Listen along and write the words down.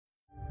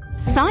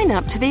Sign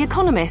up to The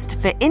Economist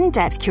for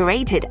in-depth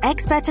curated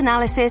expert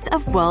analysis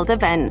of world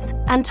events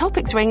and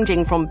topics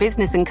ranging from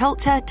business and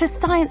culture to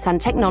science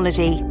and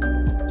technology.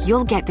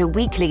 You'll get the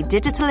weekly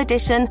digital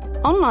edition,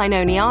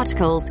 online-only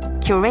articles,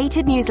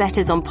 curated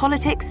newsletters on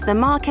politics, the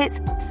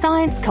markets,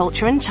 science,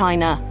 culture and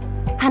China,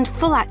 and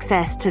full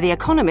access to The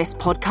Economist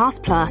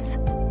Podcast Plus.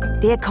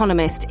 The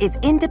Economist is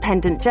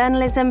independent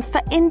journalism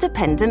for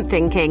independent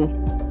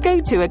thinking.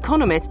 Go to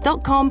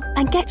economist.com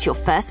and get your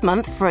first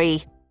month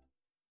free.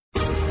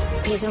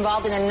 He's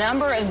involved in a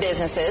number of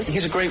businesses.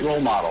 He's a great role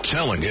model.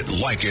 Telling it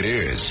like it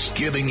is.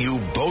 Giving you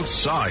both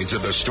sides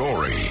of the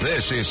story.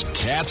 This is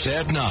Cats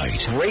at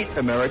Night. Great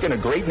American, a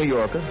great New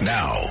Yorker.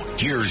 Now,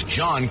 here's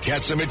John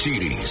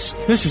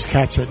Catsimatidis. This is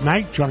Cats at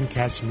Night, John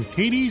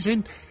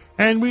Catsimatidis,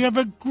 and we have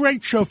a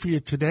great show for you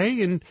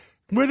today. And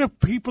we're the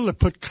people that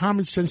put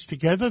common sense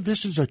together.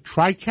 This is a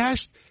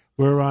TriCast.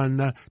 We're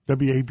on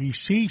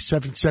WABC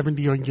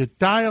 770 on your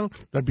dial,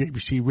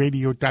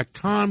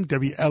 WABCRadio.com,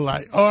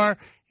 WLIR,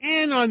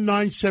 and on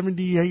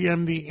 970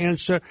 AM, The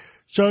Answer.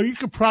 So you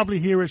could probably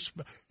hear us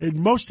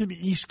in most of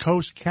the East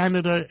Coast,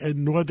 Canada,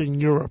 and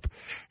Northern Europe.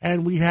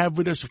 And we have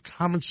with us a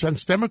common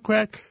sense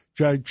Democrat,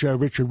 Judge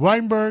Richard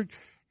Weinberg,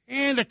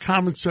 and a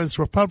common sense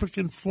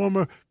Republican,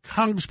 former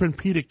Congressman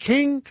Peter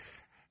King.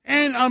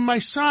 And on my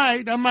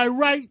side, on my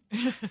right,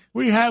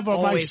 we have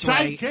my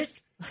sidekick,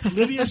 right.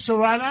 Lydia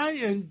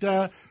Serrani.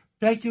 And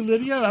thank you,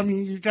 Lydia. I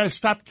mean, you got to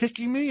stop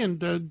kicking me and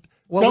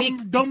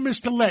don't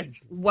miss the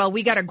ledge. Well,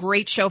 we got a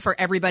great show for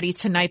everybody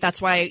tonight.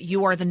 That's why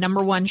you are the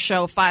number one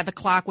show, 5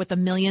 o'clock, with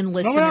 1 million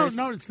listeners.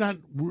 No, it's not.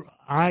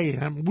 I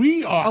am.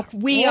 We are. Oh,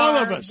 we all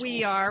are. Of us.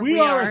 We are. We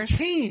are a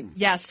team.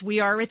 Yes, we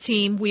are a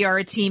team. We are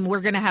a team.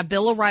 We're going to have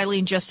Bill O'Reilly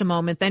in just a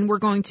moment. Then we're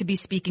going to be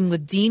speaking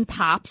with Dean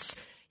Pops.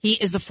 He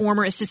is the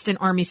former Assistant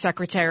Army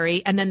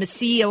Secretary and then the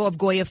CEO of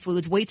Goya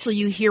Foods. Wait till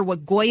you hear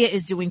what Goya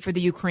is doing for the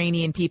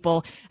Ukrainian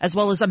people, as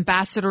well as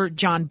Ambassador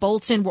John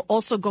Bolton. We're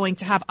also going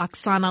to have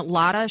Oksana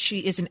Lada. She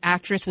is an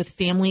actress with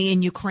family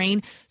in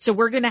Ukraine. So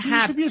we're going to have... She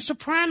used to be a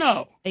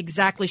soprano.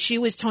 Exactly. She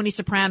was Tony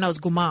Soprano's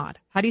Gumad.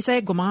 How do you say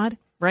it? Gumad?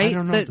 Right? I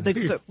don't know.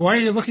 Why are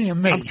you looking at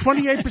me? I'm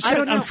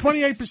 28%. I'm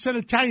 28%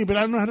 Italian, but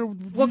I don't know how to.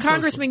 Well,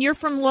 Congressman, you're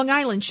from Long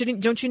Island.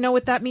 Don't you know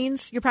what that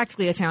means? You're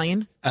practically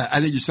Italian. I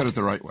think you said it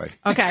the right way.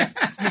 Okay.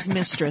 His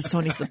mistress,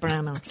 Tony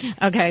Soprano.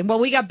 Okay. Well,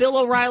 we got Bill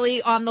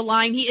O'Reilly on the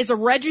line. He is a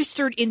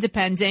registered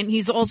independent.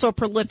 He's also a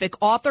prolific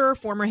author,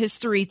 former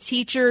history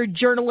teacher,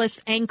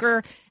 journalist,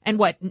 anchor,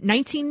 and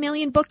 19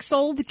 million books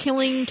sold?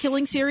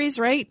 Killing series,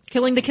 right?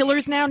 Killing the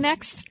Killers now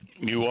next?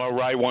 You are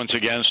right once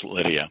again,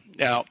 Lydia.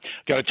 Now,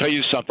 got to tell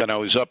you something. I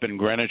was up in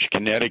Greenwich,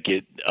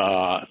 Connecticut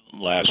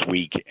last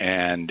week,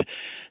 and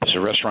there's a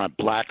restaurant,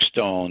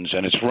 Blackstone's,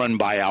 and it's run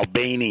by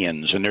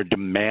Albanians, and they're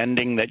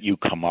demanding that you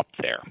come up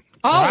there.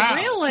 Oh, wow.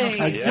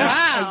 really?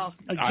 Wow.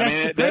 I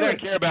mean, they don't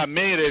care about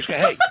me. They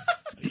say,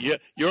 hey,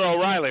 you're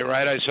O'Reilly,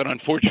 right? I said,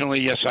 unfortunately,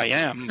 yes, I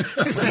am.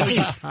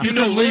 You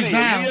know Lydia. You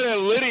get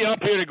Lydia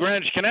up here to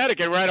Greenwich,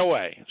 Connecticut right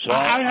away. So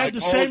I had the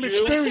same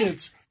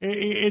experience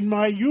in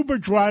my Uber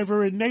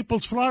driver in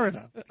Naples,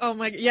 Florida. Oh,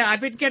 my. Yeah, I've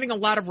been getting a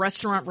lot of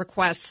restaurant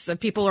requests.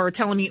 People are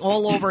telling me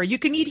all over, you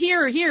can eat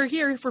here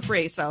for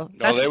free. So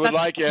they would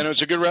like you, and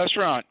it's a good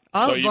restaurant.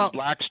 Oh, so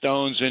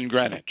Blackstone's in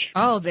Greenwich.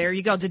 Oh, there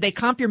you go. Did they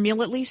comp your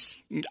meal at least?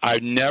 I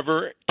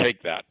never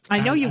take that. I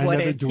know you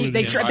wouldn't.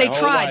 They tried,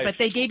 life. but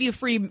they gave you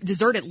free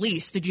dessert at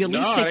least. Did you at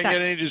least take that? No, I didn't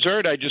get any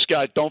dessert. I just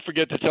got, don't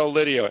forget to tell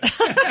Lydia.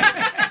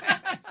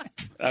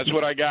 That's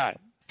what I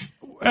got.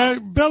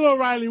 Bill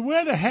O'Reilly,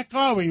 where the heck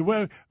are we?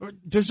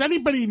 Does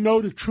anybody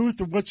know the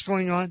truth of what's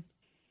going on?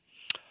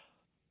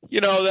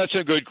 You know, that's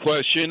a good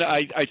question.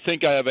 I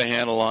think I have a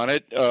handle on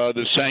it.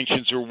 The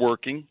sanctions are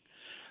working.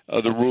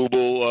 The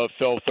ruble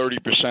fell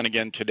 30%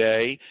 again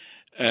today.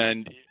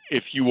 And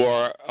if you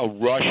are a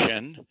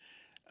Russian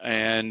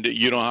and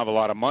you don't have a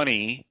lot of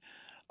money,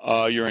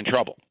 you're in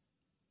trouble.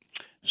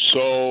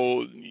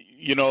 So,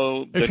 you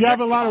know... If you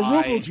have a lot of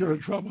rubles, you're in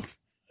trouble.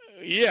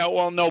 Yeah,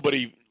 well,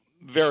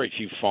 very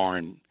few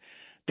foreign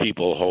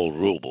people hold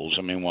rubles.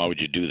 I mean, why would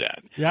you do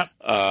that? Yep.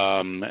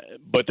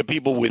 But the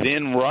people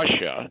within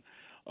Russia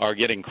are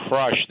getting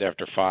crushed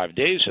after 5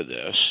 days of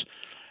this.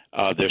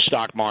 Their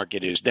stock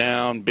market is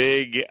down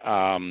big.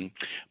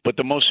 But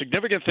the most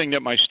significant thing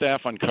that my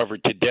staff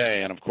uncovered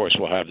today, and of course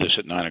we'll have this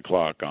at 9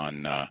 o'clock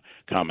on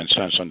Common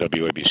Sense on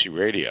WABC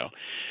Radio,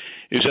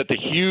 is that the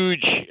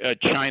huge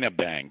China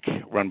bank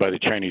run by the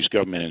Chinese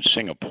government in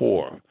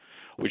Singapore,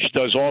 which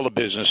does all the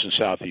business in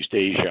Southeast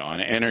Asia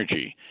on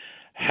energy,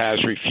 has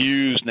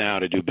refused now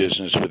to do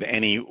business with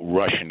any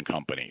Russian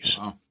companies.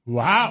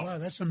 Wow,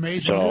 that's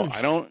amazing So news.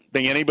 I don't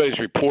think anybody's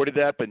reported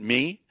that but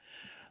me.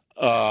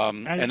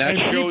 And that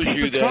shows BP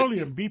you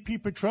Petroleum,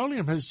 BP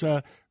Petroleum has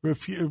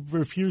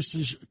refused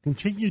to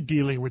continue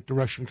dealing with the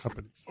Russian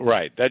companies.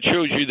 Right. That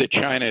shows you that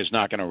China is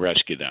not going to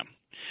rescue them.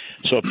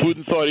 So if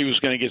Putin thought he was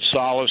going to get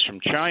solace from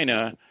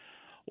China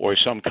or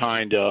some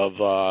kind of,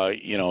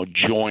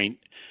 joint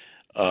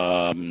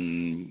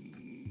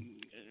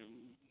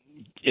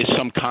is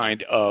some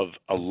kind of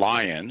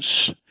alliance,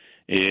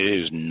 it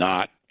is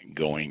not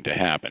going to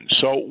happen.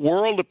 So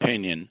world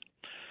opinion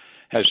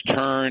has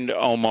turned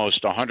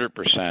almost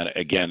 100%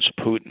 against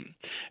Putin.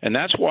 And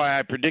that's why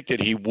I predicted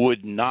he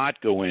would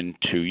not go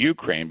into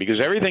Ukraine, because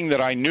everything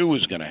that I knew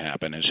was going to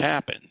happen has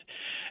happened.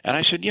 And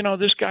I said,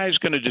 this guy is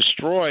going to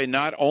destroy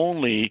not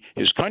only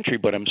his country,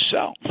 but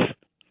himself.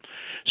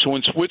 So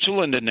when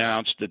Switzerland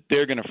announced that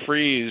they're going to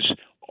freeze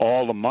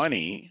all the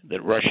money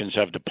that Russians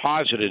have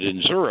deposited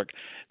in Zurich,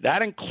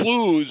 that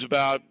includes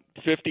about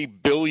 $50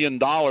 billion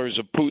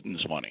of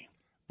Putin's money.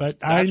 But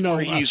that's I know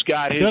where he's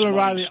got his Bill money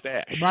O'Reilly,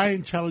 stashed. my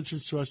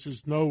intelligence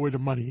sources know where the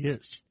money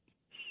is.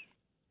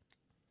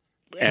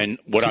 And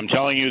what I'm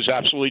telling you is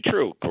absolutely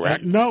true,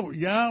 correct?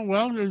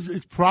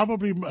 It's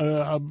probably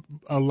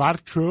a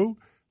lot true,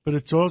 but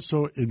it's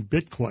also in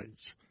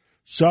Bitcoins.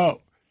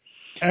 So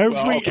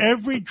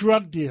every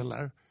drug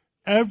dealer,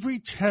 every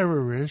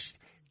terrorist,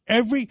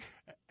 every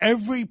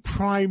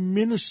prime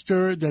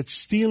minister that's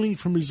stealing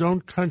from his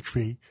own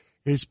country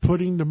is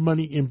putting the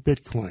money in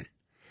Bitcoin.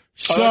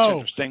 So, that's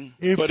interesting.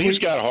 But he's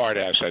got hard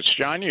assets,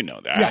 John. You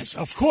know that. Yes,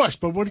 of course.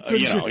 But what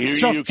good is it? You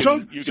can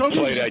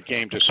play that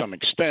game to some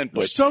extent.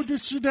 But so did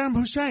Saddam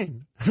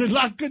Hussein.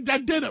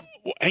 That did him.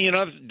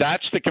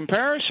 That's the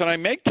comparison I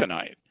make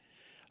tonight.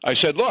 I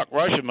said, look,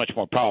 Russia's a much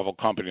more powerful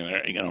company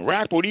than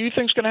Iraq. But what do you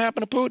think is going to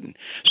happen to Putin?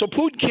 So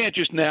Putin can't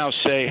just now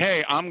say,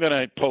 hey, I'm going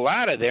to pull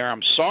out of there.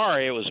 I'm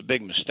sorry. It was a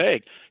big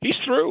mistake. He's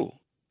through.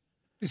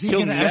 Is he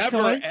going to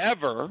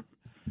escalate?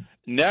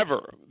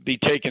 Never be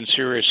taken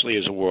seriously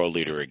as a world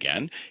leader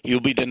again.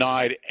 He'll be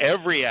denied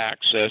every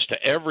access to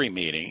every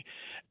meeting.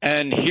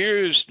 And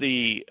here's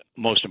the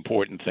most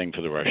important thing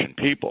for the Russian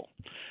people.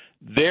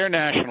 Their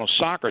national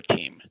soccer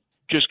team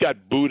just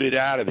got booted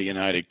out of the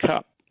United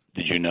Cup.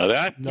 Did you know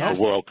that? Yes.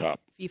 The World Cup.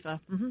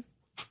 FIFA. Mm-hmm.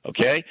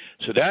 Okay?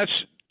 So that's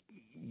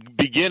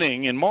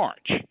beginning in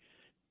March.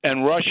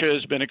 And Russia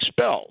has been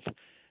expelled.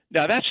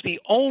 Now, that's the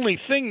only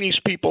thing these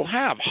people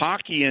have,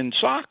 hockey and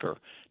soccer,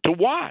 to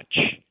watch.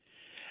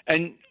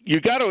 And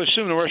you got to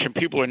assume the Russian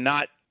people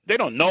they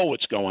don't know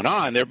what's going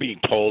on. They're being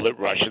told that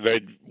they're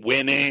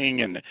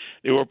winning and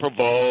they were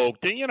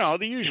provoked, and,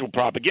 the usual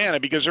propaganda,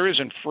 because there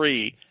isn't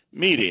free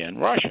media in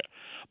Russia.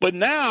 But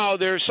now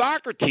their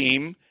soccer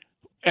team,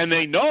 and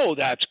they know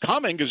that's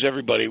coming because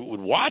everybody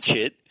would watch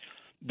it,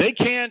 they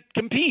can't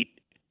compete.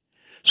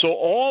 So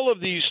all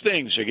of these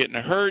things are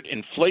getting hurt.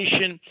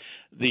 Inflation,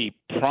 the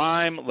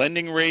prime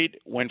lending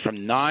rate went from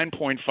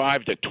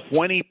 9.5 to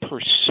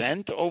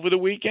 20% over the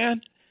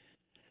weekend.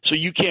 So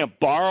you can't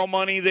borrow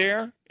money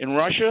there in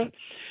Russia.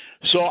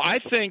 So I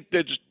think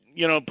that,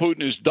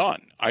 Putin is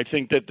done. I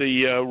think that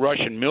the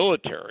Russian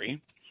military,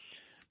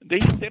 they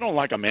don't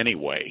like him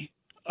anyway.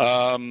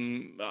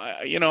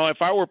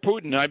 If I were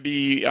Putin, I'd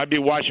be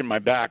watching my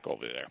back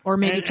over there. Or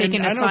maybe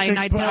taking a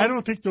cyanide pill. I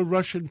don't think the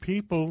Russian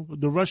people,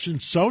 the Russian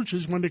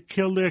soldiers, want to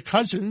kill their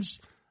cousins,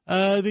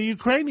 the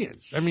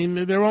Ukrainians. I mean,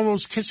 they're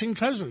almost kissing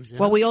cousins.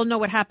 Well, we all know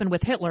what happened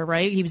with Hitler,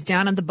 right? He was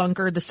down in the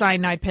bunker, the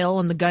cyanide pill,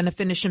 and the gun to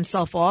finish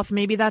himself off.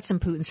 Maybe that's in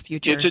Putin's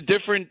future. It's a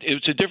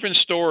different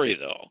story,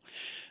 though,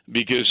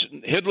 because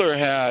Hitler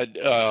had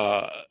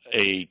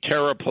a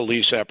terror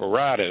police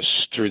apparatus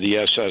through the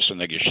SS and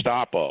the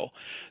Gestapo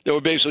that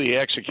were basically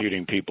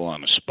executing people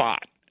on the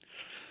spot.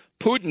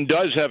 Putin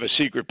does have a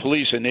secret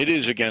police, and it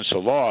is against the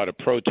law to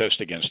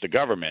protest against the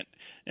government.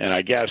 And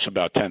I guess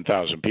about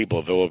 10,000 people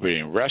have already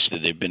been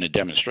arrested. They've been in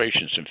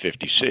demonstrations in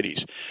 50 cities.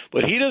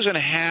 But he doesn't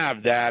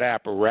have that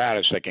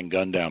apparatus that can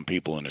gun down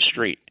people in the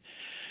street.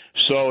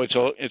 So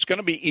it's going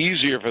to be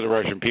easier for the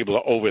Russian people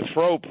to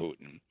overthrow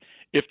Putin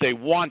if they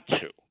want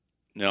to.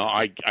 Now,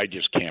 I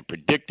just can't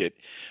predict it.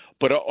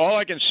 But all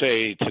I can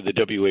say to the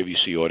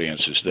WABC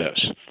audience is this.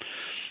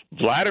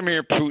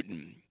 Vladimir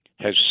Putin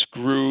has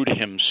screwed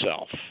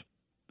himself.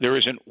 There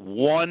isn't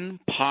one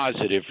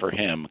positive for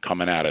him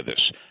coming out of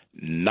this.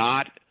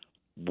 Not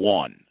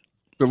one.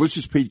 But this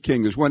is Pete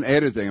King. There's one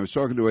added thing. I was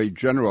talking to a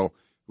general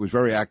who was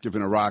very active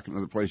in Iraq and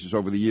other places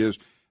over the years,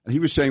 and he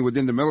was saying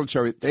within the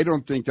military, they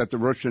don't think that the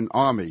Russian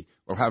army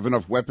will have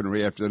enough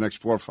weaponry after the next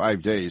 4 or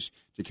 5 days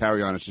to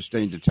carry on a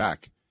sustained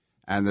attack.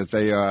 And that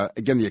they,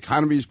 again, the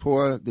economy is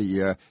poor. They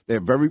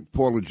have very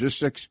poor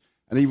logistics.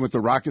 And even with the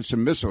rockets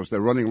and missiles,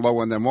 they're running low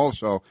on them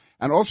also.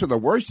 And also the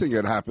worst thing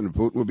that happened to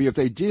Putin would be if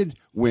they did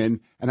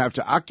win and have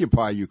to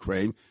occupy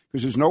Ukraine,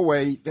 because there's no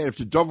way they have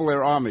to double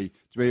their army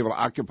to be able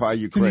to occupy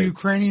Ukraine. Can the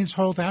Ukrainians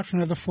hold out for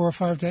another 4 or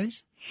 5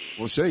 days?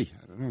 We'll see.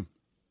 I don't know.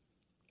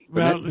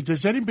 Well,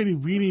 does anybody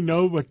really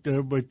know what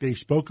they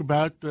spoke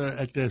about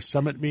at the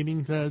summit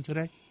meeting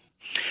today?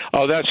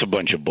 Oh, that's a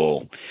bunch of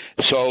bull.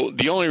 So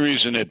the only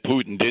reason that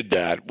Putin did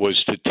that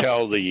was to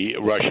tell the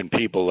Russian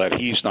people that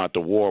he's not the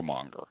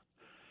warmonger,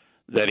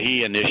 that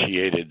he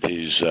initiated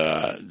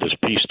this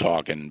peace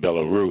talk in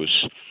Belarus.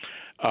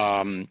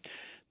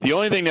 The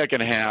only thing that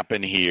can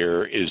happen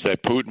here is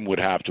that Putin would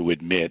have to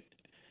admit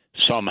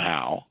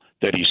somehow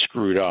that he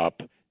screwed up,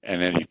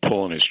 and then he's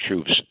pulling his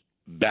troops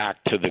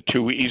back to the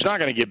two. He's not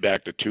going to get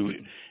back to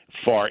two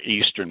far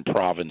eastern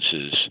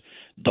provinces,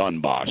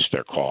 Donbass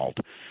they're called.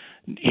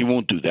 He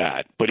won't do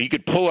that, but he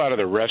could pull out of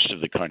the rest of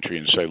the country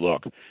and say,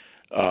 look,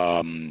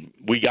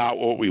 we got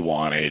what we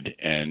wanted,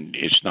 and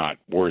it's not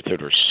worth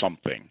it or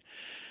something.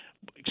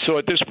 So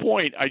at this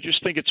point, I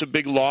just think it's a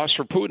big loss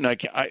for Putin.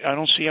 I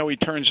don't see how he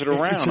turns it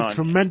around. It's a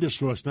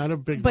tremendous loss, not a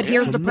big. But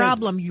here's the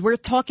problem: we're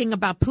talking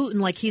about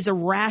Putin like he's a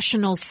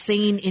rational,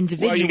 sane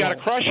individual. Well, you got to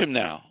crush him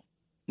now.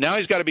 Now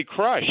he's got to be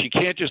crushed. You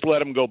can't just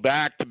let him go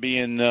back to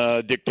being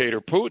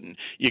dictator Putin.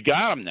 You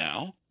got him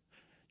now.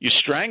 You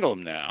strangle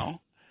him now.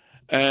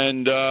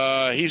 And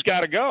he's got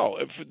to go.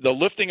 If the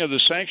lifting of the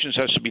sanctions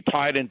has to be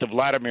tied into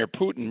Vladimir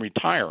Putin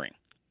retiring.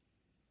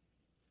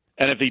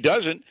 And if he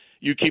doesn't,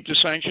 you keep the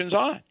sanctions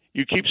on.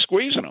 You keep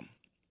squeezing them.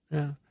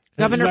 Yeah.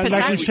 Governor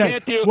like we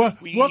said, what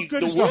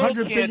good is the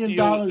 $100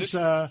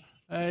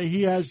 billion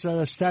he has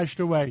stashed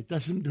away?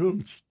 Doesn't do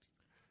him.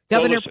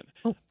 Governor,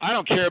 listen, I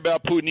don't care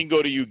about Putin. He can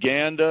go to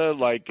Uganda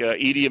like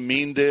Idi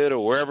Amin did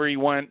or wherever he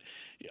went.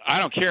 I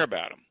don't care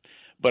about him.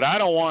 But I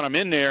don't want him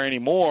in there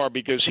anymore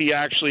because he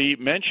actually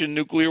mentioned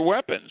nuclear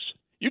weapons.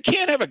 You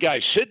can't have a guy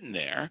sitting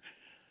there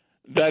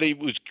that he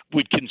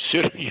would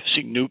consider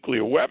using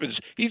nuclear weapons.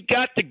 He's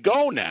got to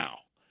go now.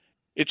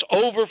 It's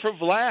over for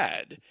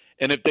Vlad.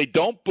 And if they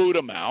don't boot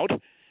him out,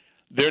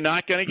 they're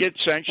not going to get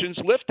sanctions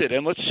lifted.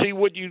 And let's see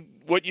what you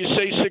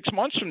say 6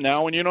 months from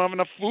now when you don't have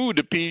enough food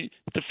to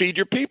feed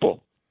your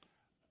people.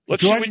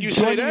 Let's see what you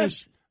say then.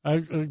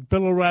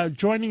 Bill O'Reilly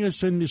joining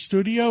us in the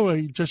studio.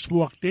 He just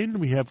walked in.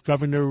 We have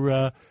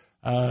Governor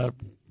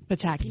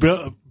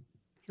Pataki.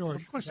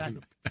 George.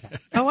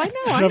 Oh, I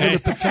know. Governor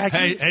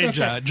Pataki. Hey,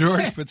 John.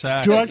 George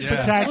Pataki. George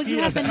Pataki. Well, you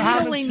have been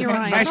rolling your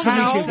eyes. Nice to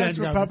meet you then,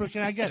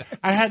 Republican.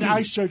 I had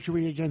eye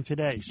surgery again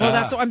today. So. Well,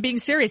 that's what I'm being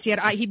serious. You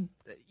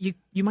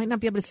might not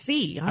be able to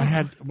see.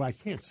 I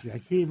can't see. I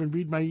can't even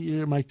read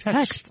my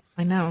text.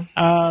 I know.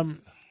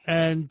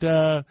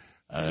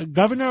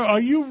 Governor, are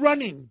you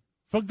running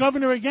for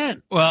governor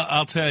again? Well,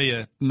 I'll tell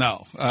you,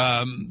 no.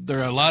 There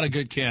are a lot of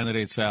good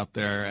candidates out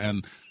there,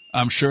 and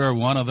I'm sure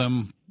one of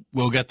them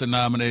will get the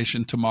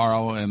nomination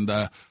tomorrow and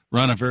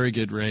run a very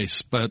good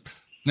race. But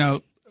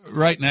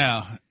right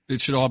now, it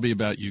should all be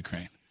about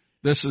Ukraine.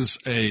 This is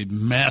a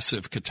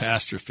massive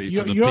catastrophe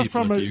for the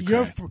people of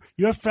Ukraine.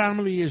 Your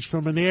family is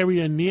from an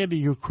area near the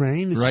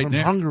Ukraine. It's from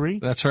Hungary.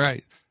 That's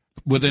right.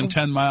 Within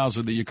 10 miles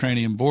of the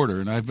Ukrainian border.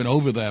 And I've been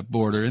over that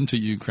border into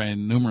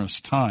Ukraine numerous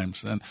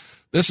times. And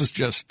this is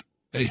just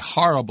a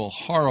horrible,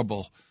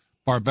 horrible,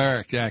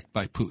 barbaric act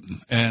by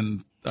Putin.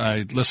 And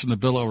I listened to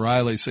Bill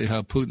O'Reilly say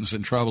how Putin's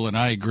in trouble, and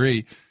I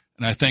agree.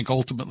 And I think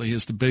ultimately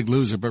he's the big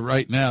loser. But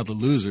right now, the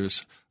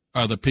losers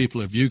are the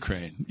people of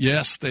Ukraine.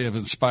 Yes, they have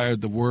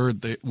inspired the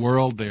world.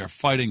 They are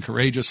fighting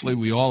courageously.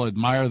 We all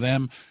admire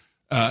them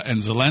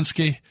and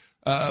Zelensky,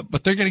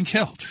 but they're getting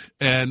killed.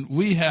 And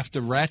we have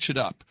to ratchet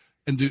up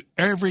and do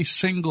every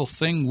single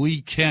thing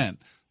we can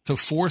to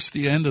force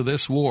the end of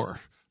this war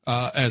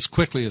as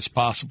quickly as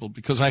possible,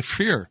 because I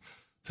fear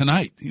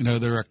tonight,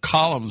 there are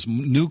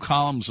new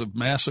columns of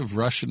massive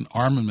Russian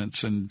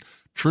armaments and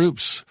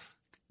troops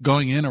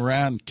going in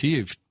around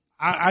Kyiv.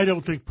 I don't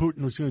think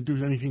Putin was going to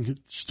do anything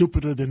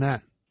stupider than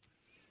that.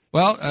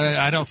 Well,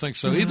 I don't think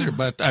so either.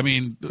 But I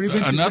mean,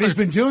 he's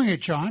been doing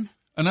it, John.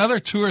 Another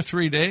 2 or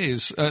 3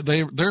 days,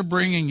 they're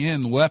bringing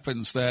in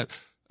weapons that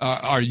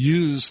are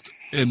used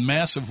in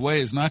massive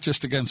ways, not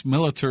just against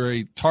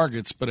military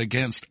targets, but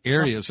against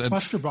areas.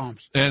 Cluster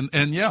bombs. And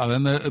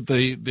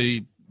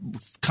the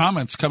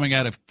comments coming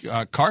out of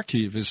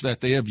Kharkiv is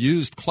that they have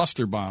used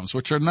cluster bombs,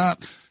 which are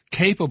not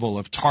capable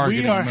of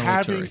targeting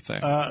military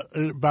things.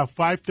 About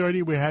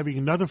 5:30, we're having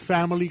another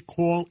family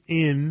call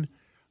in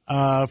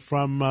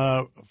from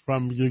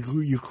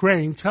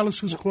Ukraine. Tell us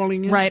who's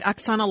calling in. Right,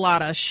 Oksana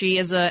Lada. She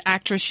is an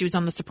actress. She was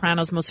on The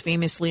Sopranos most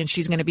famously, and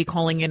she's going to be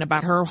calling in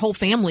about her whole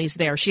family's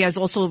there. She has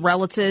also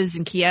relatives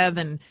in Kiev,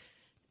 and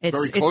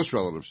very close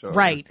relatives. So.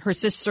 Right, her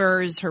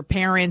sisters, her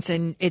parents,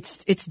 and it's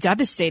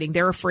devastating.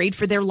 They're afraid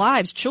for their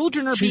lives.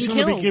 Children are being killed. She's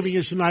going to be giving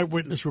us an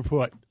eyewitness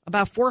report.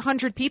 About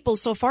 400 people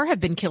so far have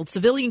been killed,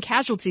 civilian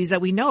casualties that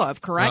we know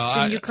of, correct,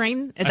 in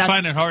Ukraine? I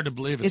find it hard to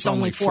believe it's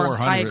only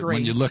 400 I agree.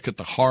 when you look at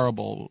the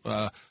horrible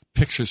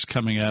pictures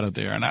coming out of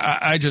there. And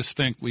I just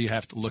think we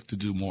have to look to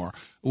do more.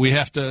 We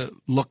have to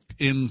look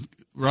in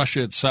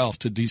Russia itself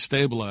to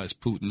destabilize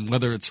Putin,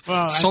 whether it's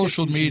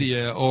social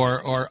media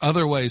or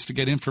other ways to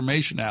get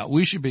information out.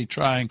 We should be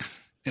trying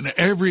in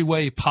every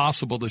way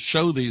possible to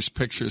show these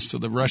pictures to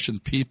the Russian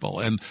people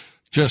and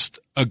just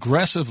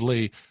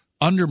aggressively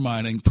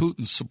undermining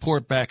Putin's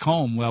support back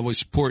home while we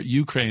support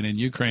Ukraine and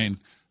Ukraine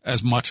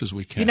as much as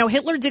we can.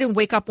 Hitler didn't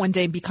wake up one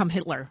day and become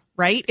Hitler,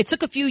 right? It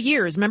took a few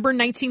years. Remember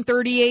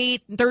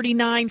 1938,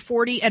 39,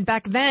 40, and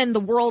back then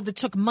it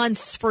took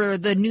months for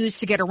the news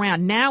to get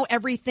around. Now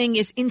everything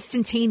is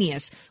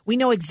instantaneous. We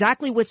know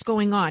exactly what's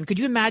going on. Could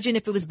you imagine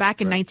if it was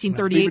back in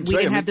 1938, we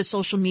didn't have the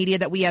social media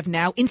that we have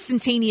now?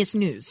 Instantaneous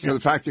news. The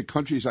fact that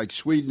countries like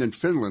Sweden and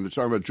Finland are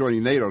talking about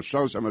joining NATO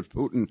shows how much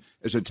Putin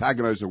has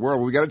antagonized the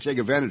world. We've got to take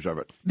advantage of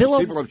it. Bill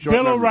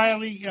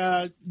O'Reilly,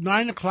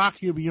 9 o'clock,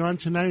 you'll be on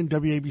tonight on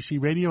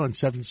WABC Radio on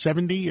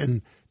 770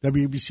 and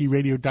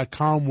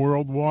WABCRadio.com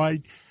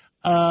worldwide.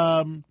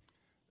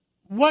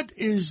 What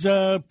is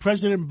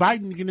President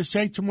Biden going to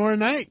say tomorrow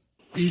night?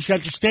 He's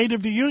got the State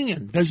of the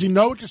Union. Does he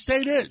know what the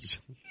state is?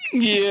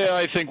 Yeah,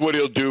 I think what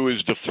he'll do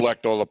is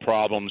deflect all the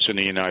problems in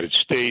the United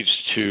States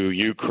to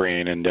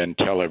Ukraine and then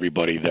tell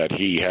everybody that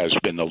he has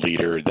been the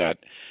leader that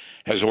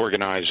has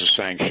organized the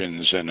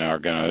sanctions and are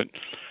going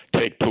to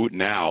take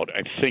Putin out.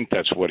 I think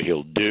that's what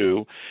he'll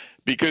do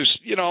because,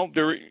 you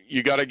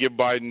got to give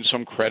Biden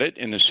some credit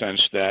in the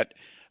sense that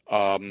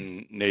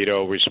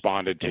NATO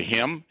responded to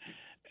him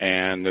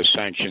and the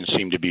sanctions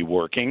seem to be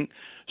working.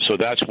 So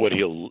that's what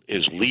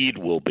his lead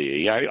will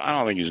be. I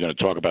don't think he's going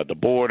to talk about the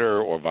border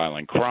or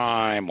violent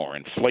crime or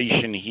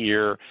inflation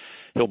here.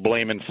 He'll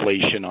blame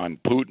inflation on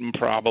Putin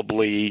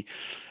probably,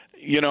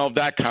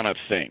 that kind of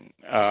thing.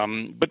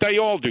 But they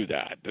all do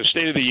that. The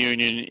State of the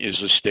Union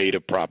is a state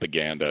of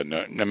propaganda.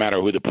 No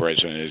matter who the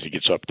president is, he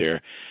gets up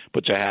there,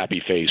 puts a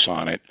happy face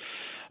on it.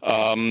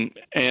 And,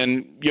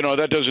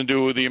 that doesn't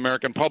do the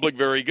American public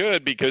very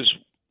good because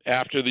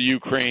after the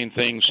Ukraine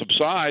thing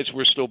subsides,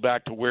 we're still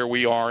back to where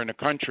we are in a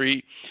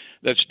country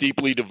that's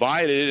deeply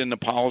divided, and the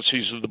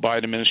policies of the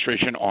Biden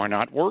administration are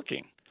not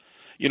working.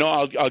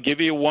 I'll give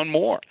you one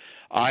more.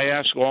 I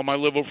ask all my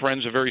liberal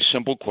friends a very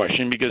simple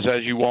question because,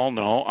 as you all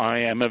know, I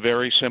am a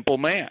very simple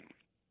man.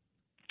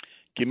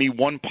 Give me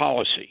one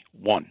policy,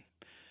 one,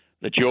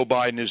 that Joe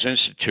Biden has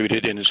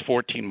instituted in his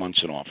 14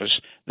 months in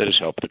office that has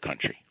helped the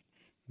country.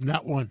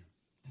 Not one.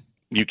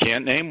 You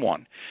can't name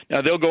one.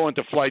 Now, they'll go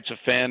into flights of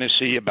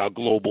fantasy about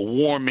global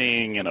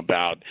warming and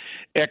about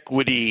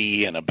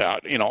equity and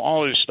about,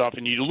 all this stuff.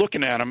 And you're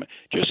looking at them,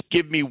 just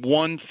give me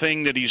one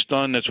thing that he's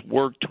done that's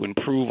worked to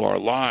improve our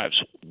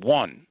lives.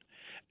 One.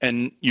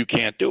 And you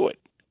can't do it.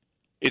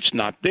 It's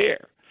not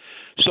there.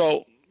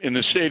 So in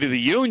the State of the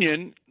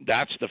Union,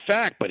 that's the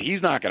fact. But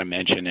he's not going to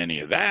mention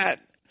any of that.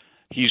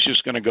 He's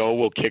just going to go,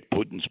 we'll kick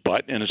Putin's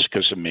butt, and it's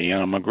because of me,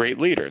 and I'm a great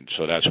leader. And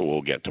so that's what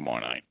we'll get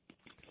tomorrow night.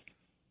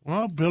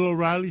 Well, Bill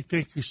O'Reilly,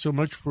 thank you so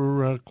much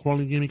for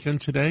calling in again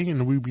today,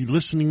 and we'll be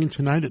listening in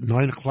tonight at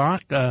 9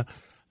 o'clock,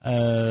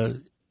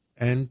 and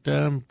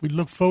we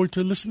look forward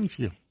to listening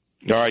to you.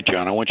 All right,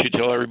 John, I want you to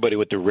tell everybody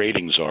what the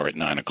ratings are at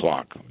 9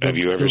 o'clock. Have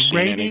you ever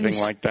seen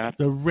anything like that?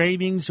 The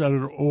ratings are at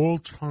an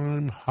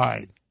all-time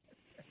high.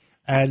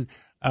 And,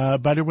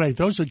 by the way,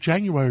 those are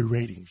January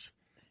ratings.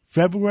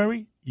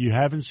 February, you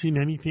haven't seen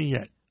anything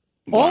yet.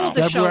 All of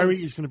the February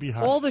shows, is going to be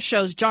high. All the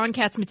shows, John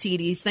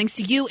Catsimatidis, thanks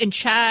to you and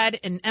Chad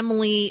and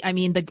Emily. I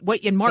mean,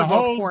 and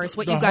Margot, of course,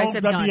 what you guys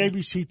have done. The whole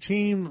WABC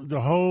team, the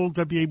whole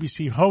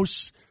WABC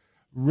hosts,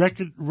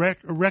 records,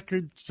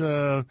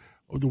 the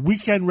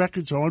weekend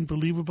records are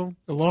unbelievable.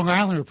 The Long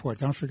Island Report,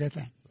 don't forget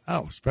that.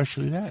 Oh,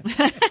 especially that.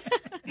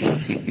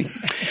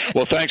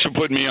 Well, thanks for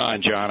putting me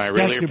on, John. I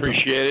really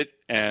appreciate it,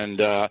 and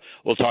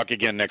we'll talk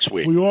again next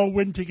week. We all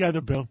win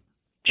together, Bill.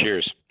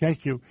 Cheers.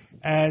 Thank you.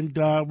 And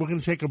we're going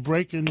to take a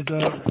break, and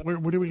what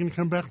are we going to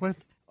come back with?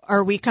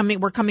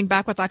 We're coming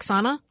back with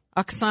Oksana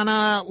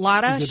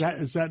Lada.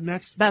 Is that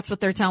next? That's what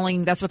they're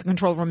telling. That's what the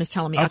control room is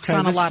telling me. Okay,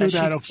 Oksana let's Lada. do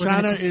that.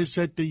 Oksana is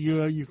at the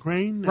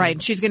Ukraine.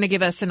 Right. She's going to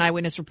give us an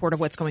eyewitness report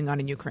of what's going on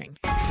in Ukraine.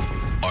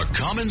 A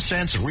common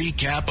sense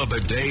recap of the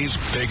day's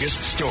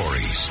biggest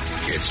stories.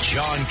 It's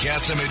John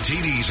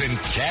Catsimatidis and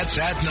Cats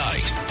at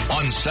Night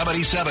on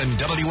 77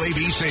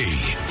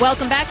 WABC.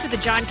 Welcome back to the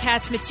John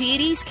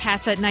Catsimatidis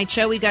Cats at Night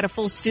show. We got a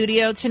full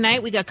studio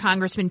tonight. We got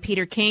Congressman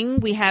Peter King.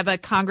 We have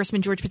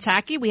Congressman George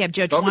Pataki. We have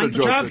Judge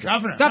Weinberg.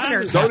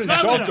 Governor. Don't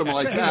insult him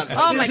like that.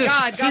 Oh, my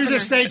God, Governor. He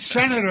was a state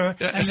senator,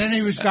 and then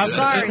he was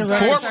governor.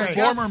 Sorry.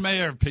 Former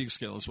mayor of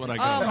Peekskill is what I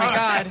got. Oh, my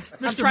God.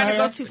 I'm trying to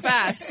go too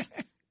fast.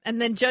 And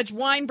then Judge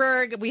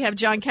Weinberg, we have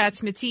John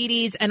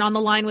Catsimatidis, and on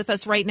the line with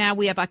us right now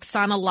we have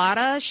Oksana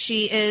Lada.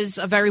 She is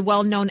a very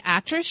well-known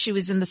actress. She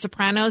was in The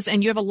Sopranos,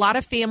 and you have a lot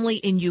of family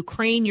in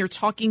Ukraine. You're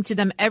talking to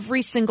them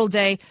every single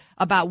day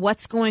about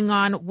what's going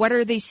on, what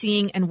are they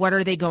seeing, and what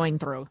are they going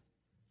through.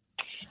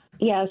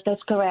 Yes,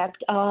 that's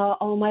correct.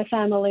 All my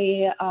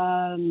family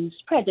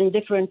spread in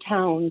different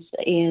towns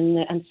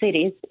and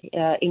cities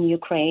in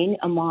Ukraine.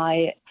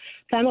 My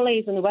family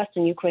is in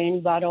Western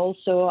Ukraine, but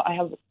also I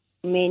have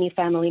many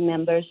family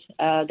members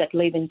that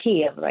live in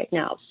Kiev right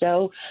now.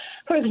 So,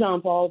 for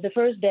example, the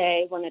first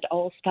day when it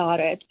all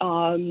started,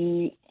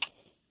 around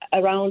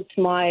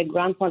my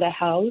grandmother's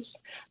house,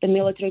 the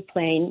military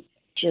plane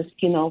just,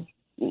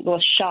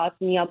 was shot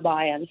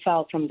nearby and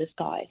fell from the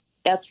sky.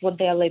 That's what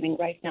they're living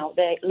right now.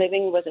 They're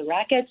living with the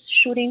rockets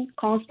shooting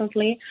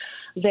constantly.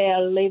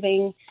 They're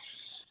living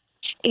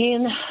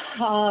in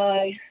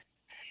I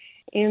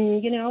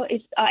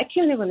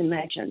can't even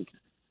imagine,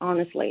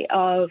 honestly.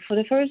 For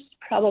the first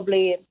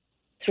probably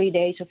 3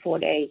 days or 4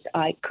 days,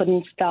 I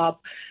couldn't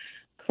stop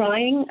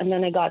crying, and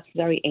then I got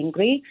very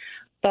angry.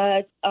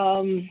 But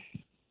I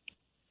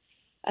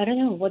don't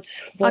know what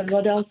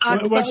else.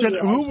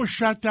 Who was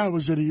shot down?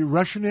 Was it a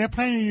Russian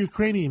airplane or a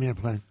Ukrainian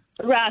airplane?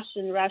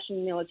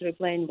 Russian military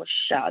plane was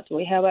shot.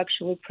 We have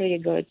actually pretty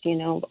good,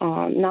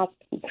 not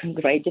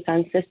great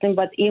defense system,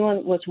 but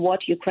even with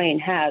what Ukraine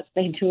has,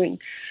 they're doing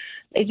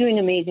an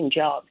amazing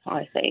job,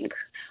 I think.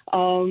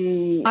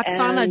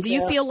 Oksana, do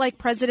you feel like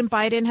President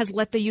Biden has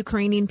let the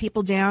Ukrainian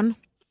people down?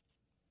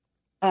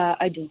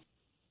 I do.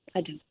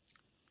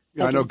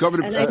 Yeah, I know.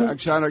 Governor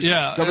Oksana,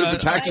 Governor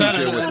Pataki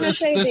here with us.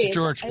 This is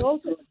George.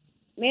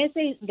 May I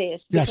say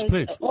this? Yes,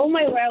 please. All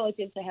my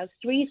relatives, I have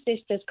 3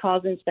 sisters,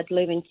 cousins that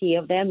live in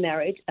Kiev. They're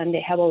married, and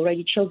they have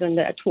already children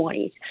that are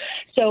 20s.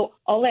 So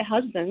all their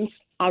husbands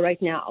are right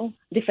now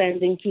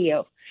defending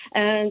Kiev.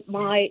 And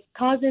my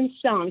cousin's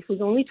son,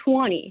 who's only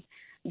 20,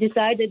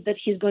 decided that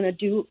he's going to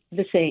do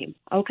the same,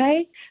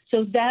 okay?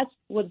 So that's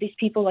what these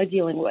people are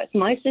dealing with.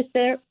 My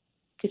sister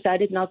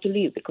decided not to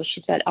leave because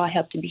she said, I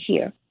have to be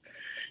here.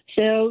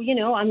 So,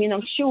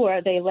 I'm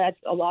sure they let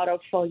a lot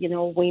of,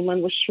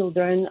 women with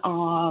children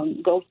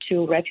go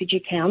to refugee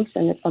camps,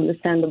 and it's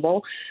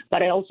understandable.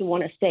 But I also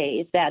want to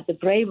say that the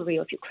bravery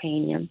of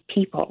Ukrainian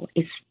people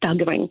is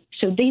staggering.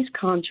 So this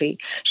country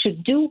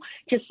should do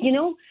just,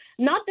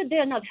 not that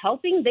they're not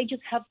helping, they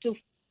just have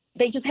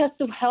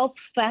to help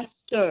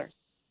faster,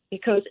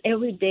 because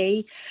every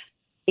day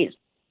is,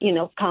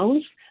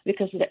 counts,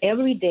 because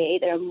every day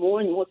there are more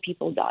and more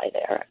people die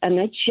there. And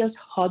it's just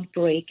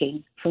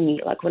heartbreaking for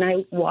me. Like when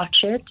I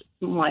watch it,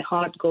 my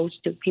heart goes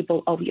to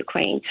people of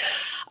Ukraine.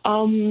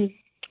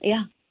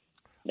 Yeah.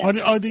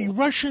 Are the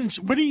Russians,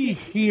 what do you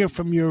hear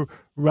from your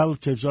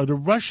relatives? Are the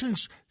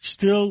Russians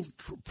still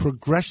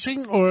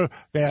progressing, or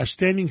they are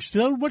standing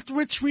still?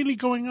 What's really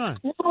going on?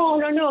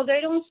 No, they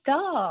don't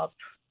stop.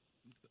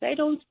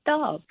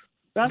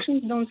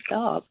 Russians don't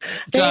stop.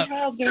 They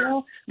have,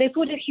 they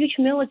put a huge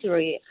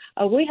military.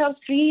 We have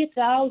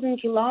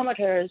 3,000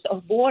 kilometers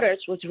of borders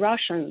with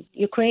Russians,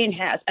 Ukraine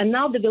has, and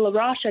now the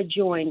Belarusia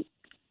joined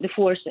the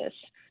forces.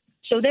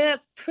 So they're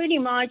pretty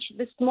much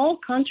the small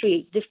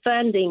country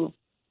defending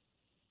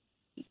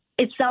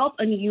itself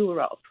and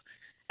Europe.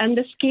 And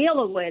the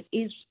scale of it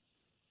is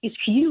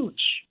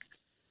huge.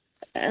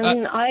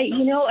 And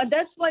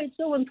that's why it's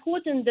so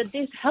important that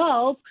this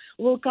help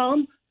will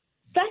come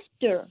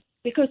faster,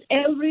 because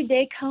every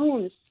day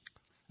counts.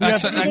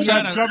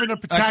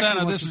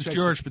 Oksana, this is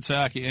George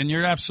Pataki, and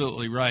you're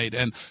absolutely right.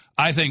 And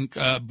I think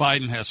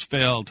Biden has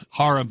failed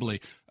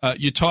horribly.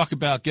 You talk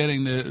about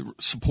getting the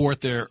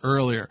support there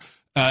earlier,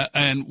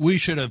 and we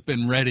should have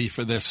been ready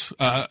for this.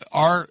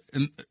 Our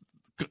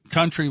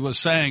country was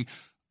saying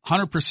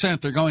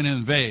 100% they're going to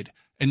invade,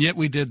 and yet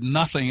we did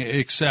nothing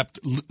except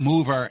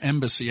move our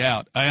embassy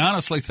out. I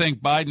honestly think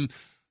Biden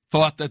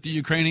thought that the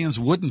Ukrainians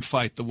wouldn't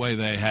fight the way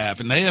they have,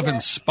 and they have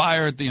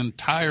inspired the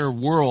entire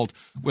world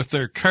with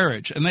their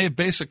courage, and they have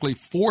basically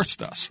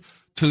forced us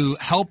to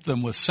help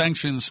them with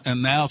sanctions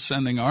and now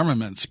sending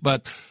armaments.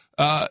 But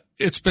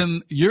it's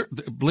been,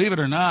 believe it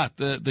or not,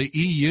 the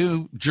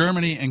EU,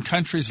 Germany, and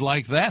countries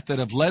like that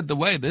have led the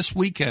way. This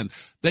weekend,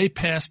 they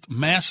passed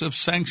massive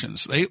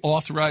sanctions. They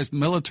authorized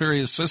military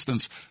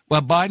assistance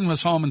while Biden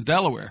was home in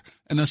Delaware.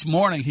 And this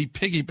morning, he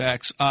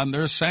piggybacks on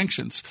their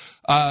sanctions.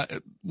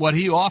 What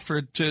he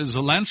offered to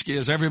Zelensky,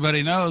 as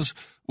everybody knows,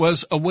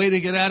 was a way to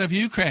get out of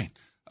Ukraine.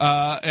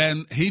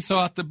 And he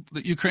thought the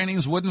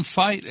Ukrainians wouldn't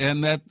fight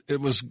and that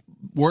it was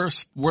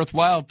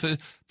worthwhile to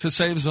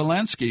save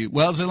Zelensky.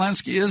 Well,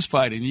 Zelensky is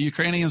fighting. The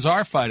Ukrainians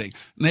are fighting.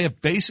 And they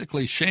have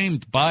basically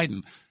shamed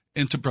Biden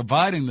into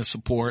providing the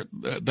support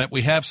that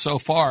we have so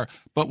far,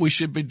 but we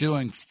should be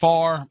doing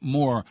far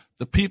more.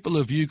 The people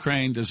of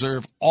Ukraine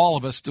deserve all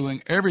of us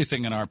doing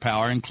everything in our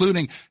power,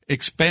 including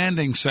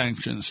expanding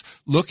sanctions,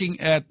 looking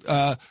at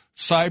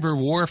cyber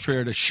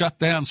warfare to shut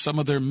down some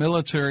of their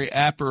military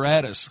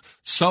apparatus,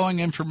 sowing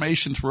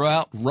information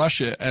throughout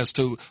Russia as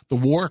to the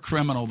war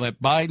criminal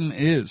that Biden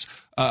is.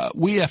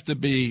 We have to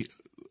be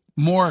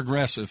more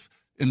aggressive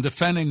in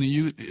defending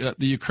the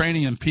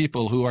Ukrainian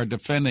people who are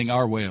defending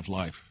our way of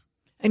life.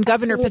 And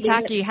Governor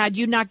Pataki, had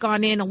you not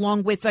gone in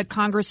along with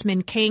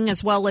Congressman King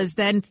as well as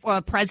then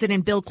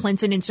President Bill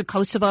Clinton into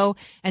Kosovo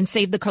and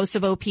saved the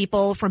Kosovo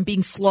people from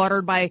being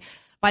slaughtered by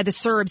the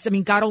Serbs, I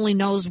mean, God only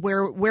knows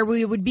where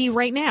we would be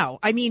right now.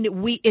 I mean,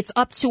 it's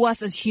up to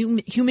us as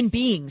human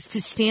beings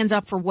to stand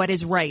up for what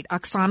is right.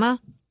 Oksana?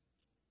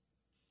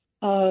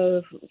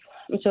 I'm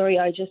sorry,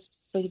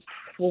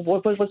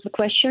 what was the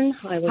question?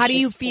 How do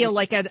you feel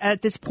like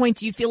at this point?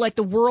 Do you feel like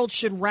the world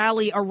should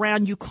rally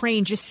around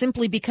Ukraine just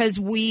simply because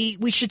we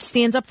should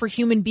stand up for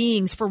human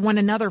beings, for one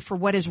another, for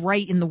what is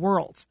right in the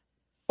world?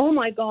 Oh,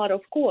 my God,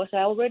 of course. I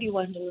already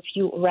went to a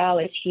few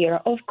rallies here.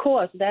 Of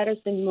course, that is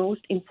the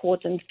most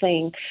important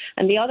thing.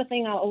 And the other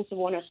thing I also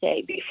want to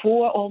say,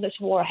 before all this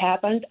war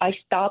happened, I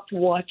stopped to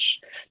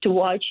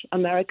watch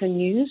American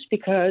news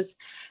because,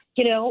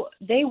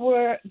 they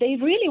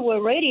really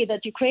were ready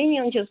that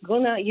Ukrainians just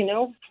gonna,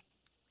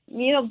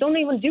 don't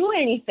even do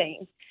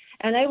anything.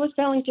 And I was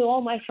telling to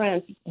all my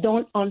friends,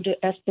 don't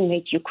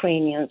underestimate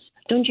Ukrainians.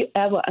 Don't you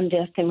ever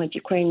underestimate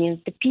Ukrainians.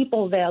 The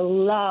people there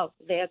love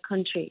their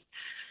country.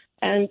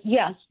 And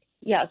yes,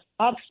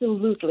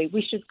 absolutely.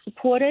 We should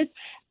support it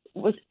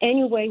with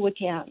any way we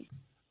can.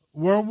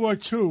 World War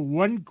II,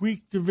 one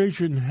Greek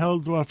division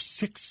held off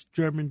 6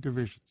 German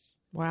divisions.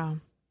 Wow.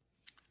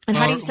 And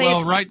how do you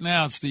say right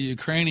now it's the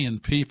Ukrainian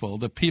people,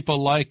 the people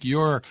like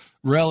your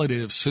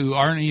relatives who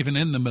aren't even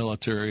in the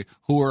military,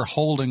 who are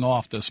holding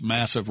off this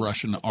massive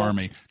Russian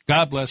army.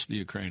 God bless the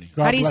Ukrainians.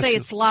 How do you say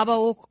it's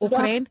Slava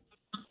Ukraine?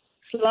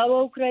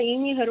 Slava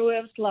Ukraini,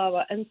 Heroev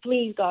Slava. And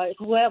please, guys,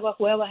 whoever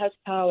has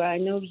power, I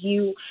know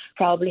you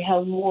probably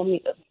have more,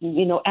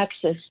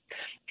 access.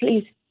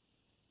 Please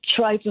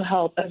try to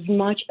help as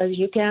much as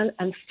you can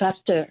and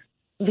faster.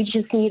 We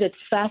just need it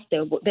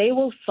faster. They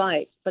will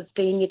fight, but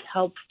they need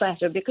help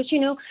faster because,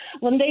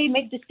 when they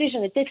make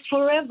decisions, it takes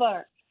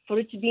forever for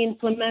it to be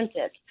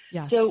implemented.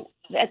 Yes. So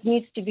that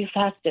needs to be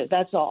faster.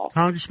 That's all.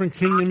 Congressman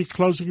King, any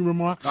closing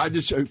remarks? I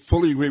just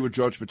fully agree with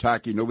George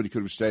Pataki. Nobody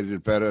could have stated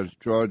it better.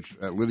 George,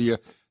 Lydia,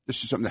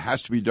 this is something that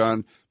has to be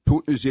done.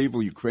 Putin is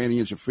evil.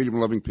 Ukrainians are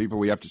freedom-loving people.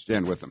 We have to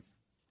stand with them.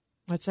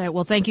 That's it.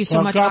 Well, thank you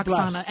so much, God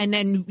Oksana. bless. And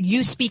then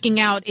you speaking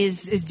out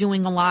is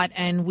doing a lot,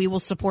 and we will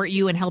support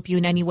you and help you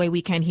in any way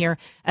we can here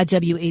at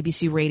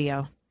WABC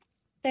Radio.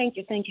 Thank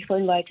you. Thank you for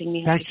inviting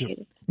me. Thank you. Appreciate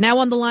it. Now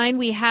on the line,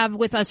 we have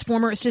with us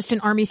former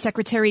Assistant Army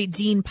Secretary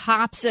Dean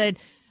Popps.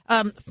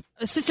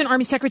 Assistant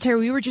Army Secretary,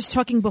 we were just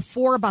talking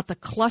before about the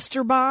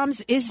cluster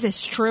bombs. Is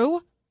this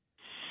true?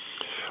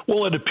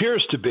 Well, it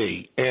appears to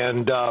be.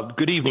 And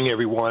good evening,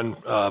 everyone,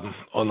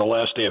 on the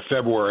last day of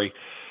February.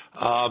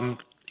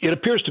 It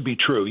appears to be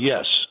true,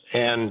 yes.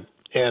 And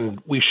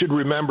we should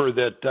remember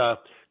that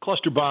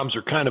cluster bombs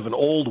are kind of an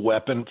old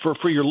weapon.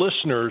 For your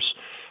listeners,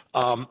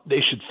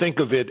 they should think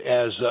of it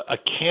as a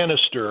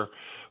canister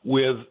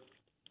with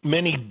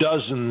many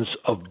dozens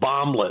of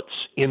bomblets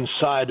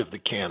inside of the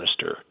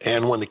canister.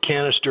 And when the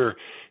canister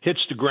hits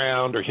the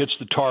ground or hits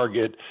the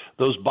target,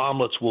 those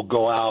bomblets will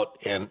go out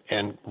and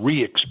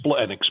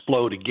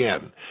explode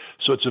again.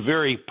 So it's a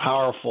very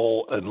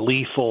powerful and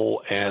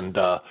lethal and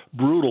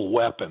brutal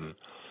weapon.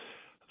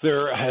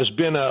 There has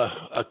been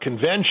a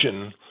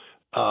convention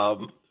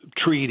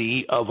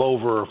treaty of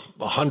over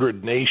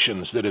 100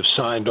 nations that have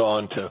signed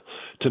on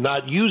to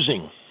not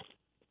using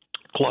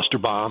cluster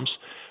bombs,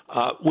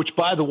 which,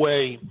 by the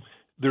way,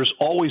 there's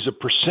always a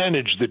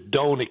percentage that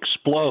don't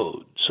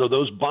explode. So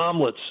those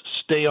bomblets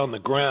stay on the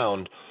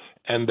ground,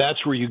 and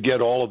that's where you get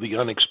all of the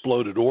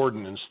unexploded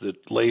ordnance that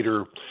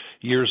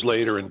years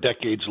later and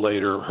decades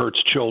later, hurts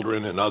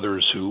children and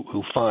others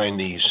who find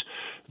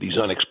these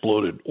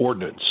unexploded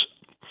ordnance.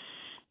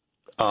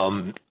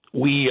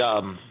 We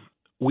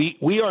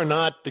are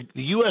not, the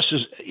U.S.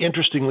 is,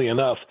 interestingly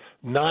enough,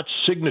 not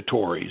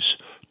signatories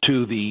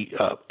to the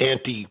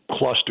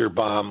anti-cluster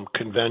bomb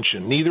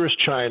convention. Neither is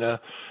China,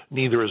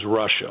 neither is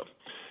Russia.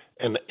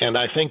 And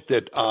I think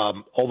that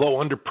although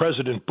under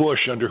President Bush,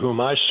 under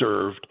whom I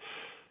served,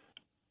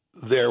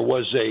 there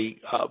was a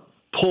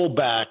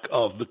pullback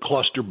of the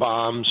cluster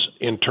bombs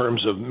in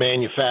terms of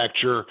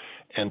manufacture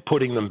and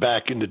putting them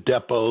back into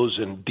depots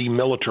and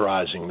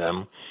demilitarizing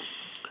them,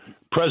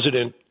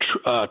 President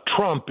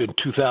Trump in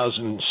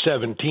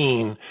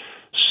 2017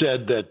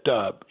 said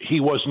that he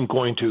wasn't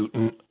going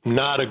to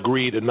not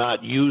agree to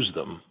not use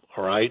them,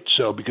 all right?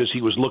 So because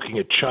he was looking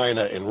at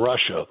China and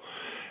Russia.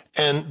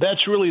 And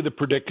that's really the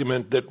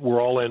predicament that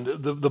we're all in.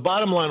 The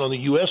bottom line on the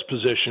U.S.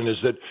 position is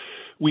that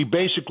we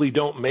basically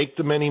don't make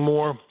them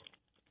anymore,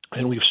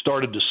 and we've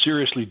started to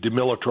seriously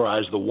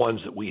demilitarize the ones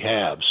that we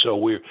have. So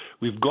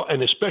we've got,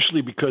 and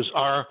especially because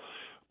our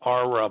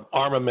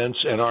armaments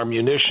and our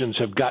munitions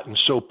have gotten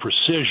so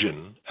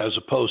precision as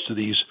opposed to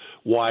these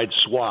wide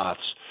swaths.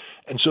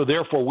 And so,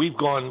 therefore, we've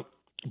gone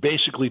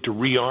basically to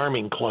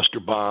rearming cluster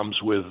bombs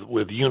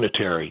with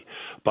unitary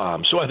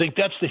bombs. So I think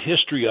that's the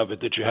history of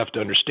it that you have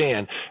to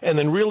understand. And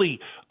then really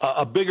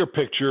a bigger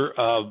picture,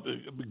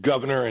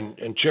 Governor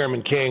and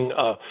Chairman King,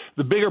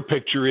 the bigger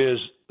picture is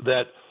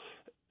that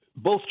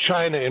both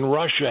China and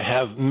Russia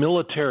have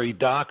military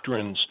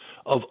doctrines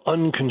of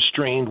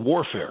unconstrained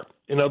warfare.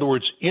 In other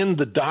words, in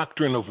the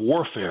doctrine of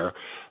warfare,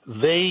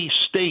 they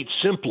state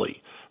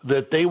simply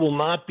that they will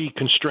not be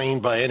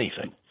constrained by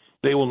anything.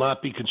 They will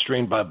not be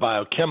constrained by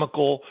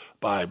biochemical,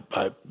 by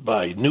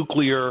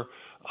nuclear,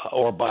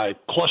 or by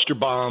cluster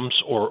bombs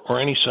or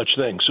any such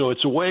thing. So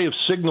it's a way of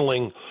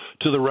signaling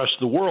to the rest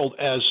of the world,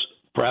 as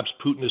perhaps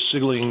Putin is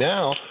signaling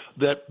now,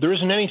 that there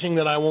isn't anything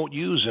that I won't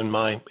use in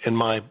my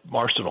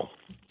arsenal.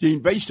 Dean,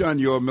 based on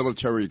your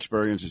military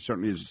experience, and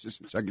certainly as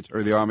Assistant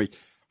Secretary of the Army,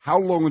 how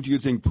long do you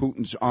think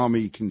Putin's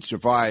army can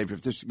survive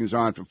if this thing goes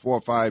on for 4,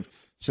 5,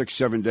 6,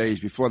 7 days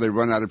before they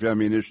run out of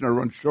ammunition or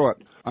run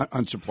short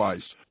on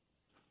supplies?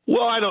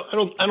 Well, I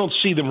don't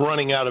see them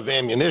running out of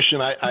ammunition.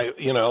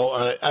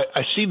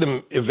 I see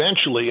them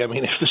eventually. I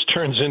mean, if this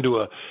turns into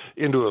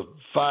a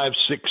 5,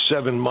 6,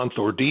 7 month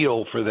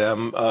ordeal for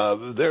them,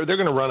 they're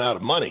going to run out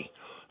of money.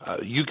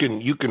 You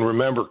can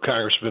remember,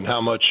 Congressman,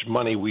 how much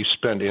money we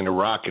spend in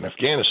Iraq and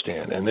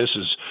Afghanistan, and this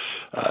is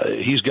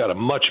he's got a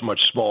much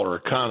smaller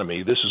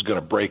economy. This is going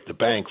to break the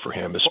bank for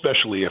him,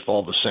 especially if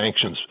all the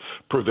sanctions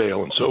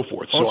prevail and so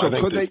forth. Also, so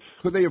I think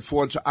could they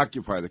afford to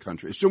occupy the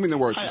country? Assuming the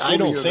worst, I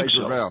don't think they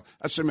prevail.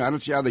 so. I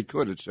don't see how they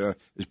could. It's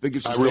as big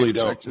as the I state really of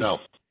don't. Texas. No.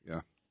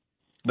 Yeah.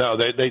 No,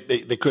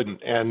 they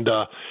couldn't, and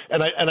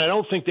I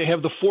don't think they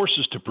have the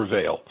forces to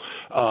prevail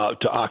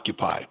to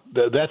occupy.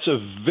 That's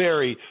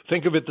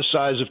think of it the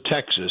size of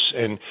Texas,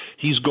 and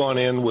he's gone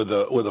in with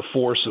a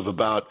force of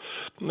about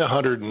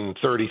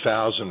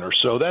 130,000 or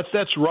so.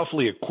 That's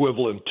roughly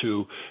equivalent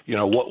to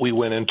what we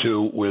went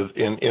into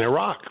in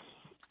Iraq.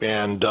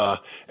 and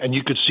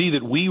you could see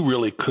that we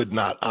really could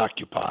not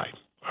occupy.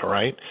 All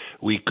right,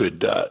 we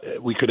could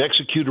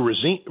execute a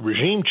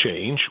regime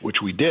change, which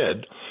we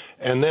did,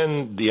 and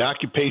then the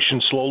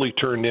occupation slowly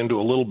turned into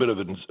a little bit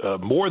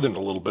of more than a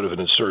little bit of an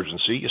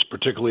insurgency,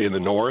 particularly in the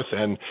north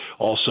and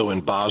also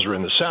in Basra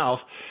in the south.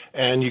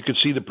 And you could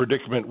see the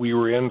predicament we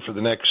were in for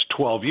the next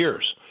 12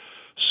 years.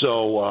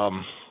 So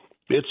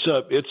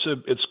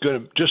it's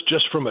going to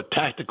just from a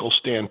tactical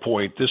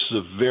standpoint, this is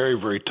a very,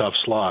 very tough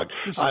slog.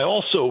 I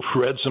also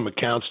read some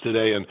accounts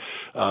today in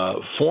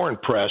foreign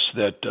press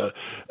that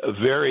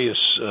various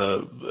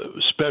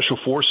special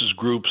forces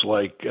groups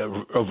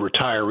of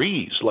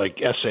retirees like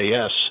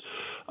SAS,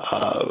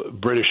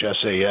 British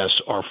SAS,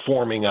 are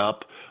forming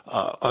up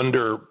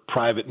under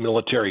private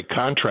military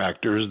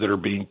contractors that are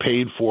being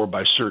paid for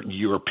by certain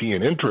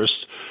European interests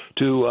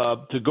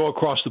to go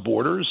across the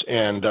borders,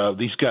 and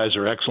these guys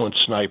are excellent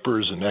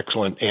snipers and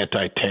excellent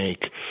anti-tank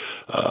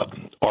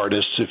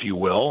artists, if you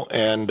will,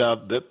 and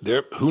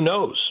who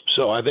knows?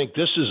 So I think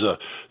this is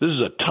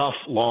a tough,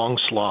 long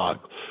slog.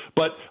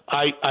 But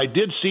I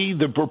did see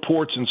the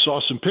reports and saw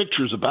some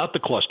pictures about the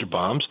cluster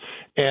bombs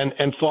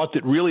and thought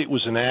that really it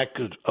was an act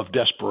of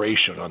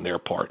desperation on their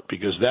part,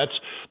 because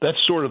that's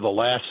sort of the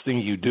last thing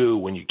you do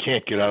when you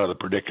can't get out of the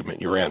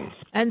predicament you're in.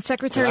 And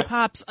Secretary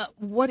Pops,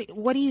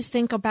 what do you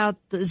think about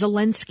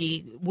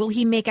Zelensky? Will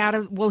he make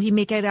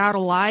it out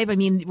alive? I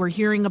mean, we're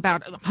hearing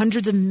about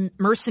hundreds of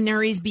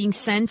mercenaries being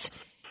sent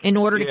in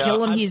order to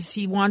kill him.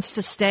 He wants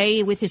to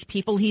stay with his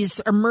people. He's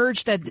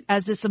emerged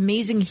as this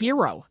amazing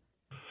hero.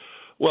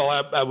 Well,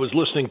 I was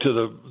listening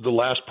to the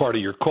last part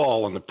of your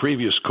call and the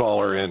previous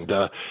caller, and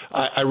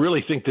I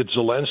really think that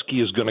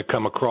Zelensky is going to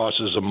come across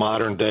as a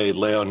modern-day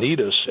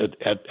Leonidas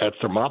at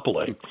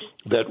Thermopylae,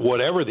 that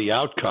whatever the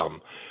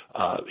outcome,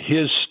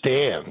 his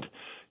stand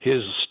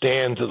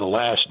to the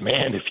last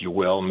man, if you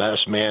will,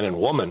 last man and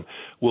woman,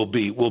 will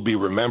be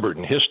remembered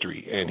in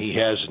history, and he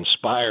has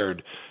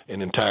inspired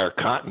an entire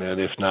continent,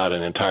 if not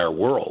an entire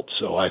world.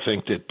 So I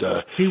think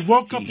that he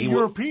woke up the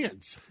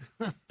Europeans.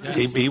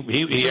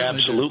 He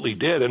absolutely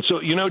did. And so,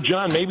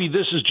 John, maybe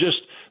this is just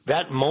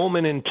that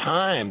moment in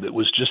time that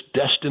was just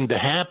destined to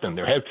happen.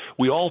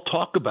 We all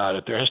talk about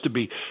it. There's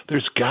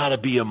got to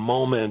be a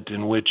moment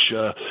in which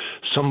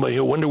somebody,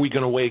 when are we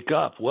going to wake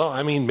up? Well,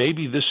 I mean,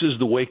 maybe this is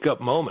the wake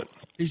up moment.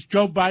 Is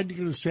Joe Biden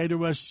going to say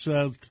to us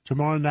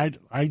tomorrow night,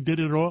 I did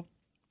it all?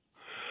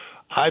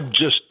 I'm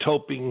just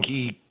hoping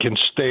he can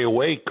stay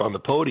awake on the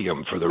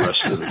podium for the rest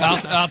of the day.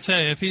 I'll tell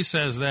you, if he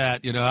says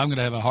that, I'm going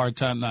to have a hard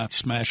time not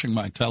smashing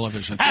my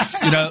television.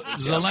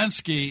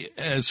 Zelensky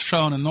has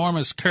shown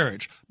enormous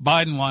courage.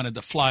 Biden wanted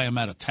to fly him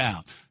out of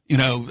town.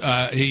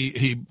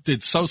 He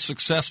did so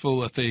successful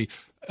with the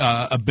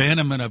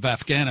abandonment of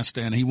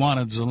Afghanistan. He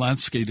wanted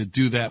Zelensky to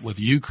do that with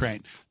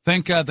Ukraine.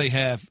 Thank God they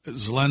have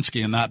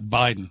Zelensky and not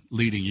Biden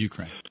leading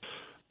Ukraine.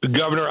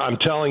 Governor, I'm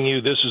telling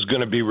you, this is going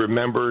to be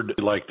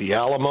remembered like the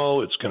Alamo.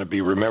 It's going to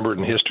be remembered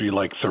in history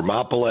like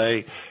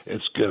Thermopylae.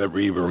 It's going to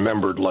be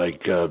remembered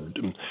like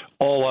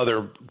all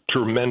other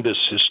tremendous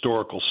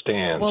historical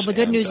stands. Well, the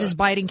good news is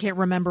Biden can't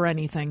remember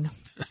anything.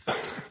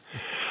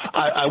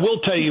 I will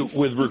tell you,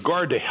 with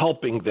regard to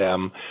helping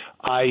them,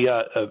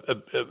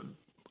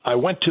 I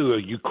went to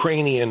a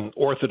Ukrainian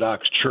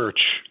Orthodox church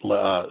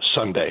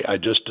Sunday. I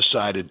just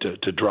decided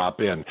to drop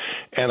in.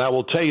 And I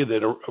will tell you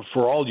that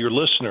for all your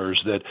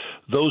listeners, that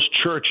those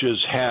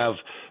churches have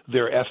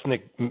their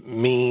ethnic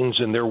means,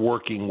 and they're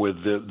working with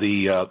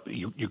the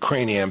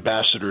Ukrainian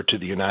ambassador to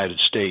the United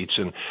States,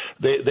 and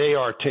they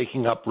are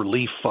taking up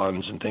relief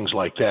funds and things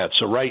like that.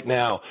 So right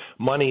now,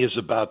 money is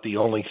about the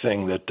only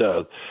thing that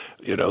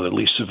at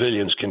least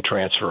civilians can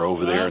transfer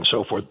over there and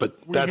so forth. But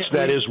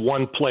that is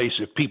one place.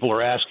 If people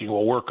are asking,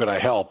 well, where could I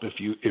help? If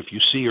you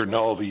see or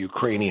know of a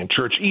Ukrainian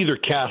church, either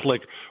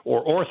Catholic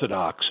or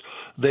Orthodox,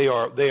 they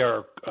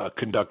are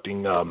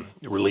conducting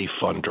relief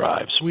fund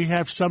drives. We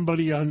have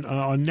somebody on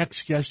our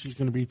next guest is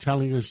going to be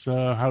telling us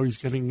how he's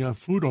getting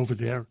food over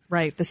there.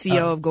 Right, the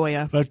CEO of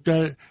Goya. But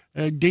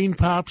Dean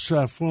Pops,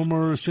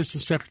 former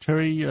Assistant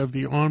Secretary of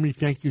the Army,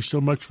 thank you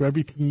so much for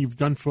everything you've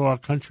done for our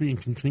country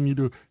and continue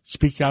to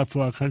speak out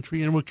for our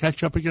country. And we'll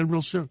catch up again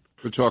real soon.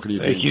 Good talking to you,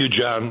 Thank Dean. you,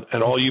 John,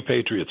 and all you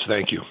patriots.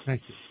 Thank you.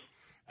 Thank you.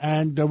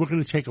 And we're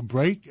going to take a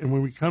break, and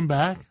when we come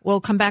back...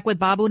 We'll come back with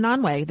Babu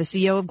Nanwe, the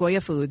CEO of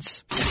Goya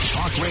Foods.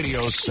 Talk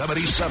Radio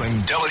 77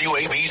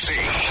 WABC.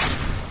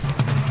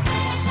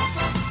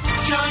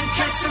 John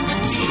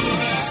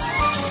Catsimatidis,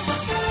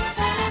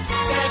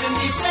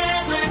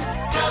 77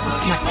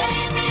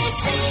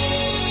 WABC.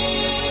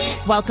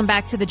 Welcome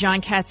back to the John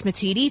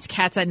Catsimatidis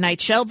Cats at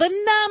Night show, the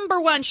number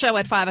one show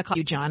at 5 o'clock.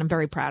 You, John, I'm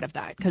very proud of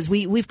that because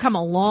we've come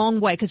a long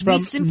way because we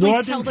simply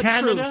tell the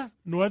truth.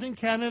 Northern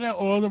Canada,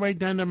 all the way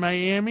down to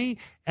Miami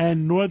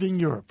and Northern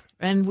Europe.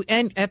 And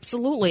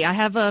absolutely, I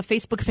have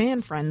Facebook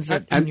fan friends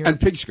in Europe. And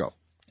Pigsco.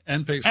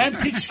 And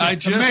Pigsco.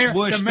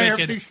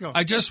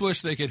 I just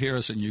wish they could hear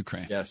us in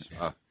Ukraine. Yes.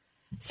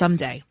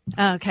 Someday.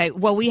 Okay.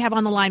 Well, we have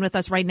on the line with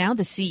us right now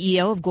the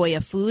CEO of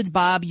Goya Foods,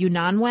 Bob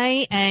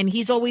Unanue, and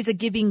he's always a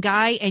giving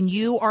guy, and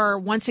you are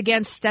once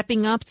again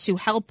stepping up to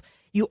help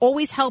You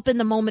always help in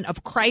the moment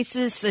of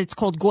crisis. It's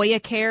called Goya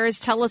Cares.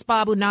 Tell us,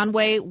 Bob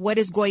Unanue, what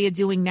is Goya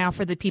doing now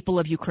for the people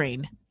of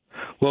Ukraine?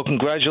 Well,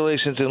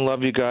 congratulations and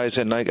love you guys.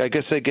 And I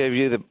guess they gave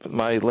you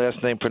my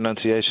last name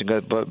pronunciation,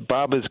 but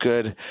Bob is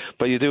good.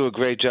 But you do a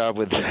great job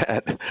with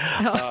that.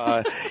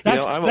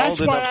 I'm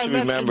old enough to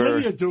remember.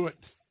 Olivia do it.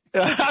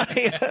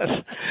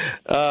 Yes.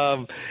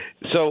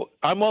 So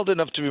I'm old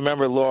enough to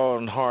remember Laurel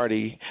and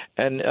Hardy,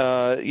 and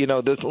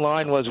the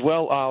line was,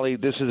 "Well, Ollie,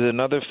 this is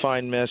another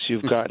fine mess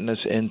you've gotten us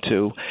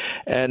into,"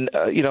 and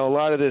a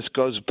lot of this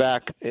goes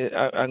back.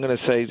 I'm going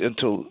to say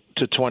to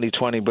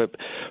 2020, but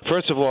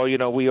first of all,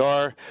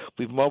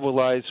 we've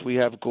mobilized. We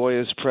have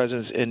Goya's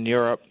presence in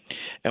Europe,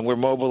 and we're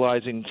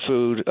mobilizing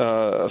food,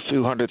 a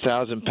few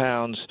 100,000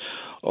 pounds,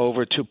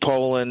 over to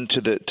Poland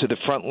to the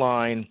front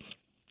line.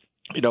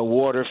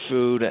 Water,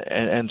 food,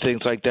 and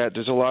things like that.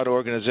 There's a lot of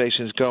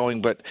organizations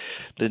going, but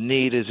the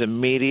need is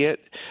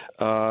immediate,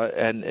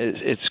 and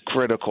it's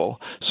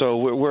critical. So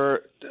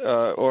we're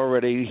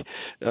already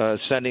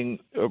sending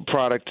a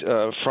product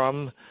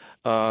from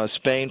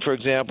Spain, for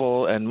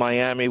example, and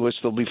Miami, which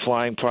they'll be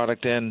flying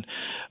product in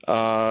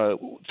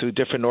through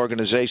different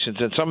organizations.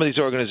 And some of these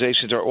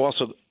organizations are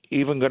also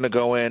even going to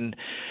go in.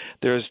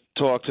 There's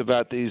talks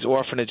about these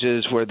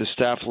orphanages where the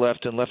staff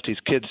left these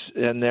kids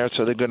in there,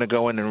 so they're going to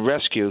go in and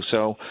rescue.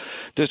 So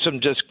there's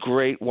some just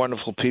great,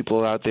 wonderful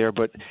people out there.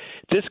 But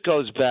this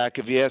goes back,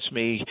 if you ask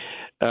me,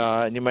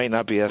 and you might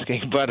not be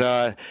asking, but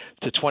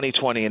to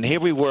 2020. And here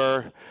we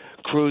were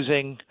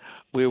cruising.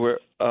 We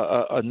were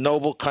a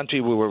noble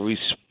country. We were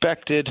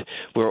respected.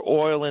 We were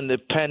oil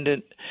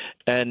independent,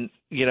 and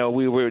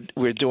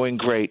we're doing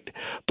great.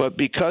 But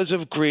because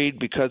of greed,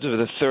 because of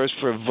the thirst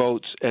for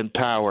votes and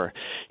power,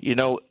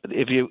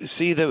 if you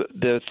see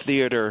the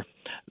theater,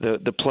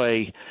 the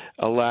play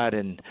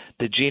Aladdin,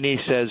 the genie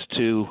says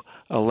to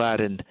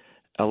Aladdin,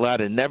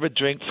 never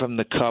drink from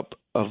the cup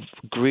of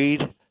greed,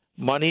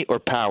 money, or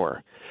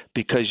power,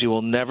 because you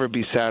will never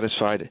be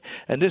satisfied.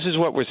 And this is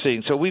what we're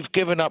seeing. So we've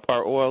given up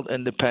our oil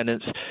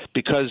independence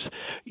because,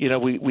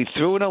 we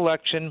threw an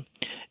election,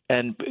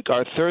 and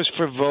our thirst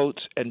for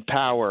votes and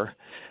power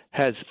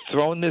has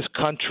thrown this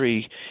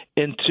country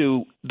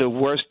into the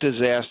worst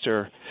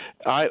disaster.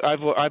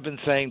 I've been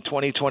saying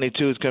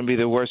 2022 is going to be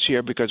the worst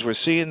year because we're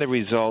seeing the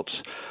results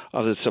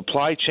of the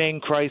supply chain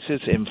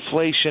crisis,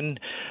 inflation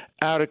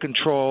out of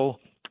control.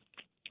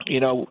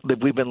 That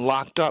we've been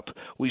locked up.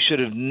 We should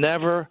have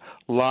never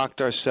locked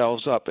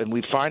ourselves up. And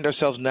we find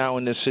ourselves now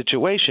in this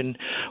situation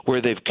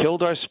where they've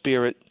killed our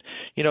spirit.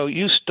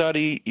 You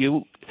study,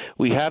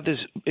 we have this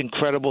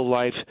incredible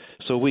life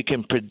so we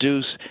can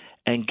produce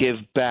and give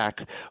back.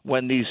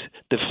 When the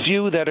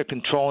few that are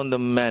controlling the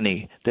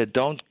many, that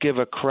don't give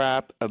a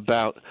crap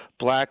about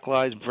black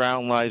lives,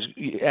 brown lives,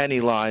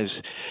 any lives,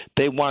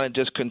 they want to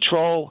just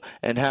control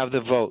and have the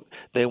vote.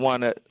 They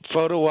want to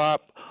photo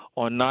op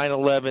on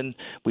 9/11,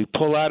 we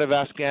pull out of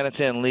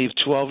Afghanistan and leave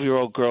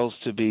 12-year-old girls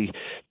to be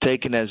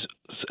taken as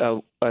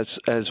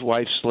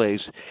wife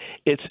slaves.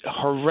 It's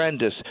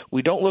horrendous.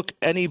 We don't look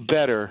any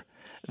better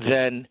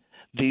than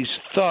these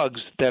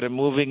thugs that are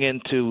moving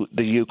into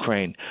the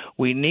Ukraine.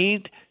 We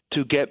need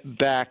to get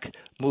back,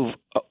 move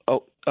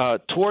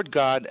toward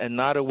God and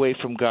not away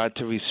from God,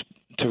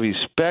 to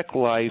respect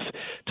life,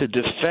 to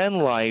defend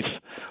life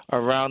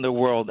around the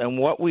world. And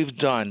what we've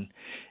done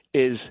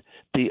is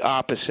the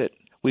opposite.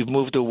 We've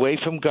moved away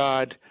from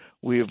God,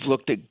 we've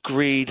looked at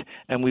greed,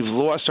 and we've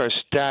lost our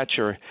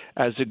stature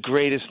as the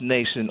greatest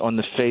nation on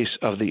the face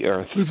of the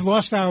earth. We've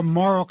lost our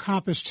moral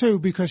compass, too,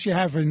 because you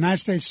have a United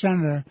States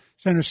Senator,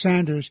 Senator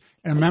Sanders,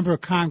 and a member of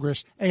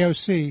Congress,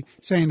 AOC,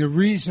 saying the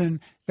reason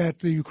that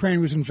the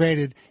Ukraine was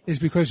invaded is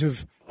because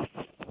of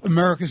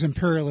America's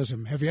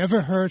imperialism. Have you ever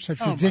heard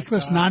such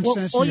ridiculous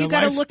nonsense? Well, you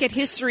got to look at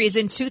history. Is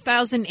in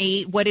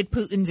 2008, what did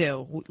Putin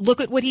do?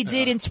 Look at what he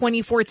did in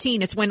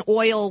 2014. It's when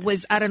oil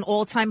was at an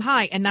all-time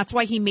high, and that's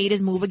why he made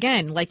his move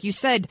again. Like you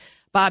said,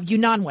 Bob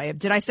Unanue.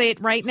 Did I say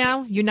it right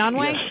now?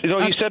 Unanue? Yes.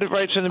 You said it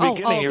right from the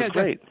beginning. You're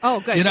great.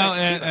 Oh, good.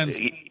 And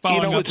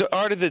following up, it's the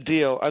art of the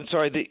deal. I'm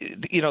sorry.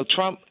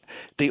 Trump.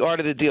 The art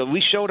of the deal.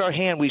 We showed our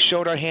hand. We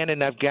showed our hand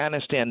in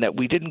Afghanistan that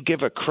we didn't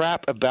give a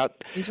crap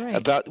about. He's right.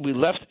 We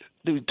left.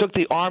 We took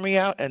the army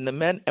out and the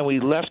men, and we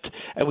left,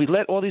 and we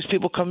let all these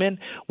people come in.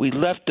 We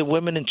left the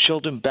women and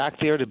children back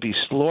there to be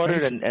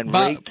slaughtered and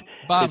raped.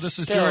 Bob, this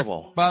is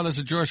terrible. This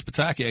is George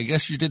Pataki. I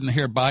guess you didn't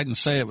hear Biden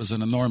say it was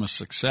an enormous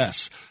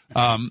success.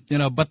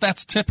 But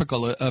that's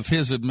typical of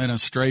his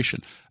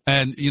administration.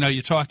 And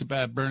you talked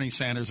about Bernie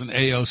Sanders and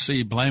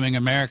AOC blaming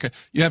America.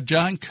 You have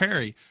John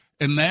Kerry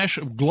and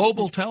national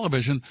global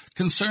television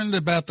concerned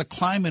about the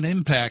climate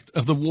impact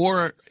of the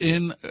war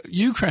in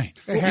Ukraine.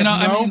 They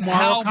have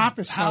moral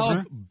compass.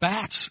 How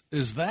bats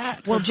is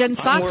that? Well, Jen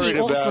Psaki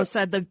also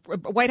said, the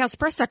White House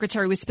press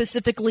secretary was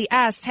specifically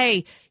asked,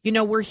 hey,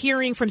 we're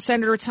hearing from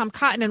Senator Tom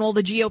Cotton and all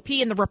the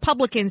GOP and the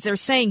Republicans. They're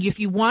saying if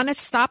you want to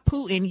stop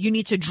Putin, you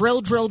need to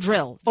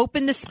drill.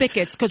 Open the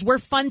spigots because we're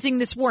funding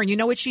this war. And you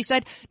know what she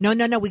said? No.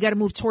 We got to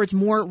move towards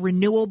more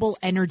renewable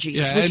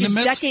energies, which is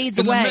decades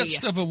away. In the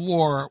midst of a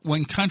war,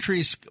 when countries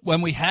countries,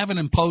 when we haven't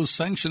imposed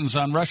sanctions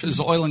on Russia's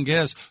oil and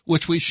gas,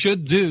 which we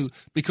should do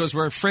because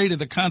we're afraid of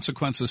the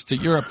consequences to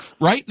Europe.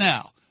 Right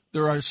now,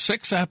 there are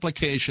 6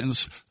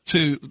 applications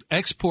to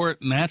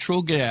export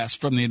natural gas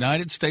from the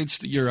United States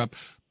to Europe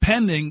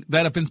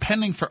that have been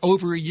pending for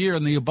over a year,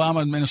 and the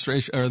Obama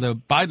administration or the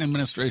Biden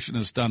administration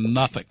has done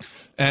nothing.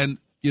 And,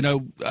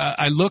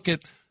 I look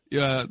at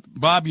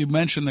Bob, you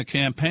mentioned the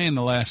campaign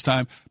the last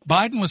time.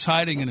 Biden was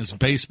hiding in his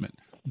basement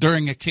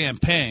during a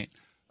campaign.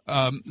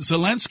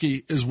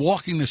 Zelensky is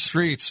walking the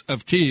streets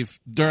of Kyiv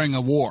during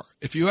a war.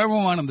 If you ever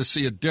wanted to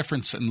see a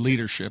difference in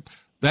leadership,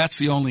 that's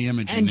the only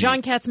image you And need.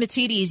 John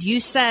Catsimatidis, you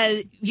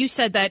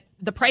said that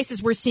the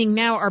prices we're seeing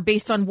now are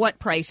based on what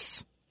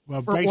price?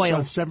 Well, for based oil?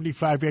 on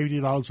 $75,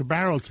 $80 a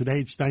barrel.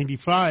 Today it's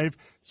 $95.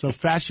 So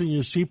fasten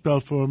your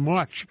seatbelt for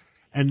March.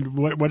 And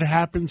what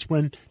happens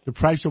when the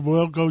price of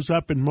oil goes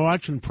up in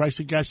March and the price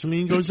of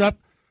gasoline goes up?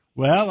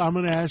 Well, I'm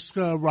going to ask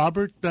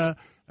Robert, and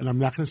I'm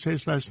not going to say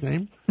his last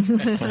name.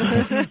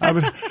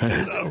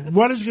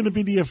 What is going to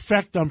be the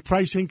effect on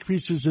price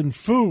increases in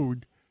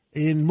food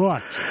in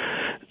March?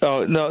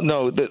 Oh,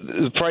 no.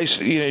 The price,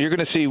 you're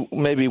going to see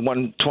maybe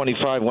 $125,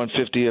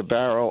 $150 a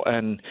barrel,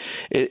 and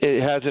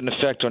it has an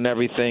effect on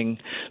everything.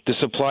 The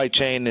supply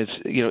chain is,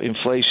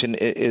 inflation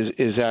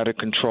is out of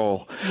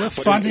control. We're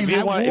funding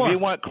that war. If you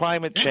want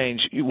climate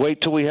change, you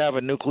wait till we have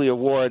a nuclear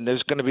war, and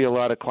there's going to be a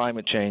lot of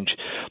climate change.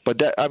 But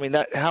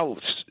how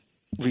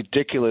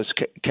ridiculous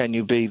can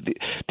you be?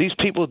 These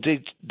people,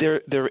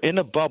 they're in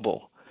a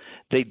bubble.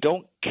 They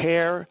don't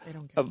care.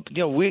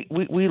 We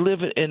live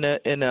in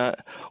a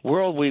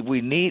world we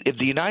need. If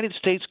the United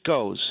States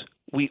goes,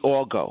 we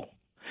all go.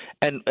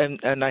 And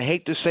I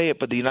hate to say it,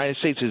 but the United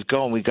States is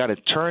going. We got to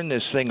turn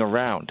this thing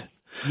around.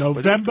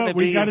 November,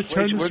 we got to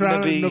turn this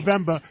around in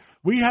November.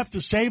 We have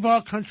to save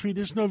our country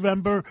this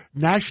November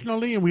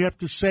nationally, and we have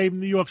to save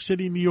New York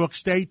City, New York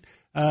State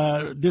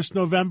this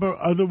November.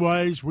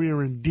 Otherwise, we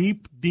are in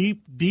deep,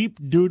 deep, deep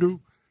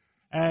doo-doo.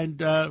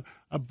 And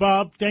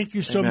Bob, thank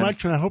you so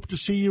much, and I hope to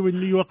see you in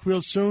New York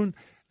real soon.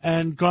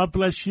 And God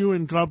bless you,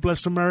 and God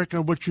bless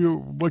America, what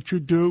you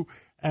do.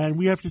 And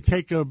we have to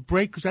take a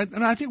break,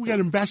 and I think we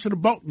got Ambassador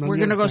Bolton. We're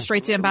going to go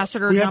straight to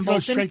Ambassador John Bolton. We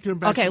have to go straight to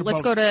Ambassador Okay,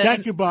 let's Bolton. go to.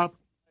 Thank you, Bob.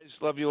 I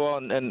just love you all,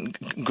 and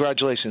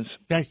congratulations.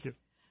 Thank you.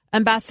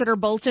 Ambassador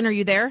Bolton, are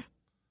you there?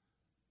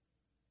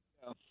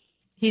 Yeah.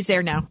 He's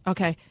there now.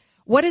 Okay.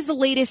 What is the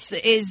latest?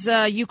 Is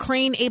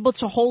Ukraine able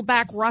to hold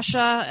back Russia?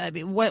 I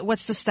mean,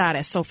 what's the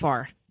status so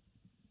far?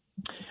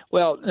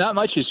 Well, not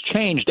much has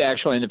changed,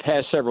 actually, in the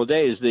past several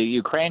days. The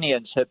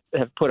Ukrainians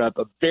have put up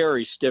a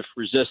very stiff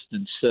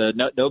resistance.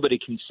 Nobody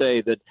can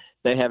say that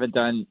they haven't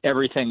done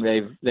everything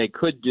they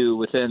could do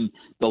within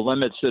the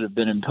limits that have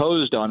been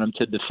imposed on them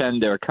to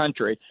defend their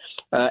country.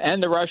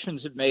 And the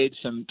Russians have made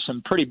some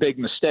pretty big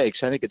mistakes.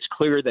 I think it's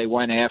clear they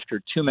went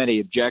after too many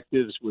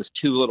objectives with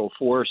too little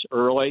force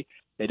early.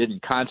 They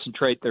didn't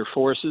concentrate their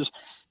forces.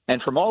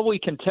 And from all we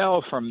can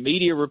tell from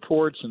media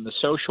reports and the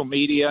social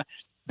media,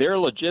 their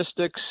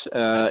logistics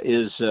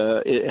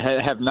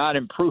have not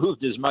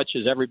improved as much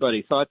as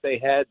everybody thought they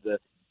had. The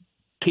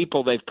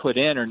people they've put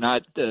in are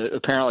not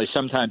apparently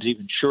sometimes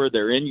even sure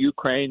they're in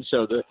Ukraine,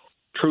 so the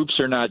troops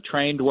are not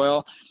trained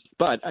well.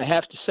 But I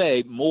have to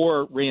say,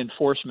 more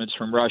reinforcements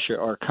from Russia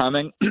are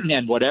coming,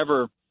 and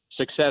whatever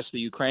success the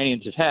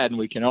Ukrainians have had, and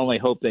we can only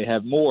hope they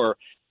have more,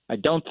 I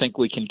don't think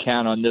we can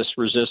count on this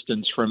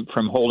resistance from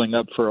holding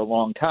up for a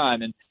long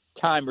time. And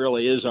time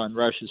really is on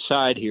Russia's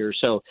side here,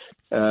 so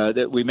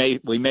that we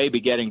may be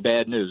getting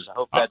bad news. I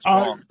hope that's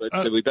wrong, but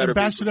we better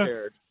be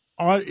prepared.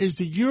 Is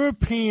the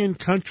European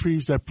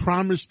countries that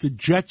promised the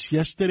jets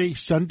yesterday,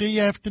 Sunday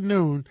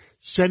afternoon,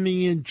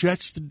 sending in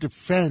jets to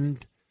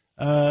defend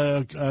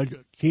Kiev?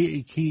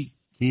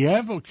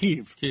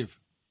 Kyiv.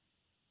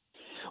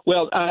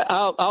 Well,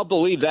 I'll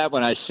believe that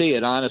when I see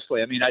it,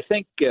 honestly. I mean, I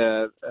think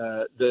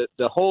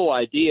the whole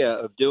idea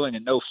of doing a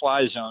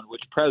no-fly zone,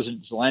 which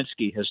President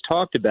Zelensky has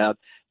talked about,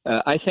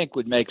 I think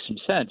would make some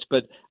sense.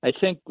 But I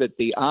think that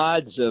the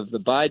odds of the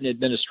Biden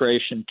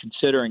administration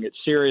considering it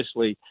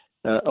seriously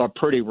are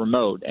pretty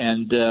remote.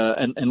 And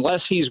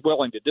unless he's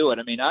willing to do it,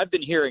 I mean, I've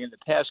been hearing in the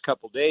past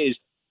couple of days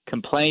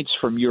complaints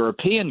from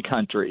European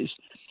countries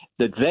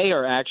that they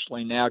are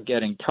actually now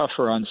getting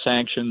tougher on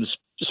sanctions,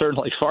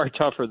 certainly far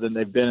tougher than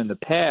they've been in the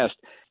past,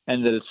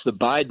 and that it's the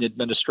Biden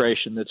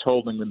administration that's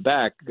holding them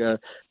back,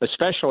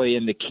 especially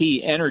in the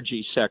key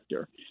energy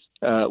sector,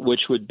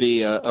 which would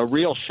be a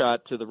real shot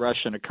to the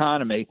Russian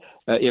economy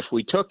if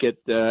we took it,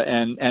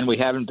 and we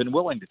haven't been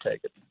willing to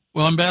take it.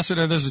 Well,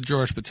 Ambassador, this is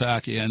George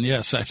Pataki, and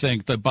yes, I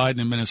think the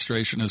Biden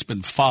administration has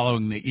been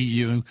following the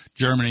EU,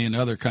 Germany, and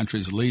other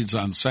countries' leads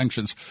on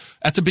sanctions.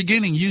 At the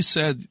beginning, you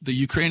said the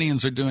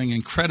Ukrainians are doing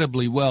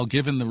incredibly well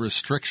given the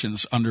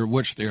restrictions under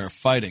which they are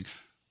fighting.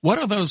 What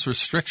are those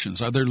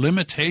restrictions? Are there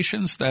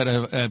limitations that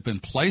have been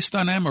placed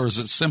on them, or is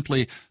it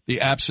simply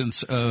the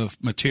absence of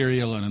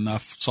material and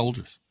enough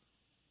soldiers?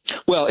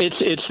 Well,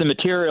 it's the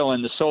material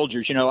and the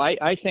soldiers. You know,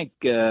 I think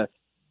the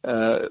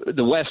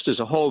West as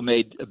a whole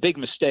made a big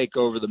mistake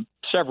over the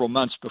several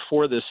months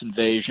before this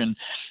invasion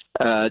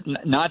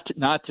not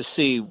to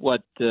see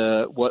what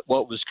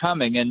was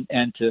coming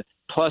and to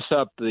plus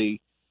up the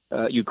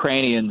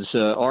Ukrainians'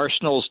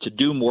 arsenals, to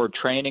do more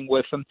training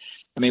with them.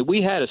 I mean,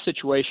 we had a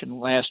situation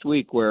last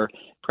week where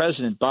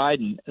President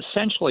Biden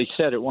essentially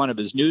said at one of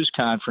his news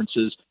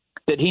conferences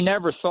that he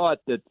never thought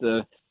that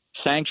the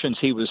sanctions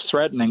he was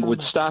threatening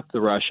would stop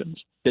the Russians,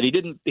 that he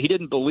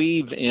didn't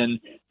believe in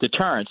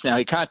deterrence. Now,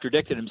 he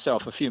contradicted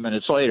himself a few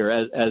minutes later,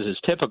 as is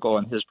typical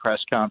in his press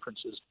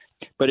conferences.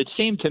 But it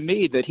seemed to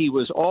me that he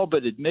was all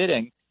but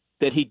admitting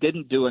that he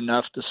didn't do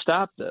enough to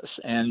stop this.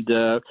 And,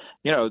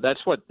 that's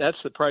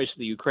the price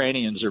the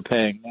Ukrainians are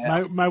paying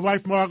now. My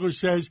wife, Margot,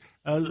 says,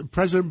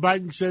 President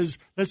Biden says,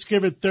 let's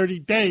give it 30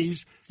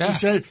 days. Yeah.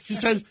 She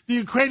says, the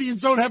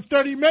Ukrainians don't have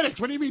 30 minutes.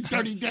 What do you mean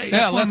 30 days?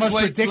 Yeah, let's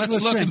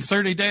look in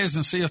 30 days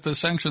and see if the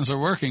sanctions are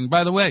working.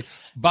 By the way,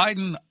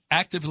 Biden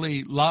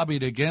actively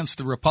lobbied against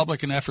the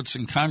Republican efforts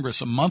in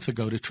Congress a month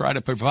ago to try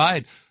to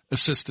provide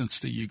assistance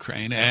to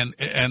Ukraine, and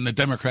the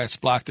Democrats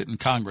blocked it in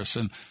Congress.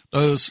 And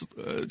those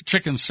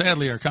chickens,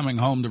 sadly, are coming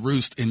home to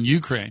roost in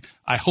Ukraine.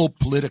 I hope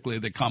politically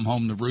they come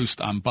home to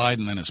roost on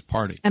Biden and his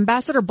party.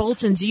 Ambassador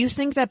Bolton, do you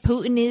think that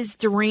Putin is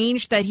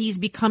deranged, that he's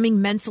becoming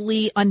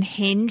mentally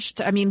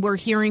unhinged? I mean, we're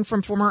hearing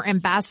from former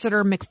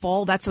Ambassador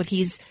McFaul. That's what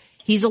he's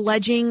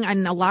alleging,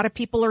 and a lot of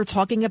people are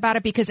talking about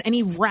it, because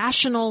any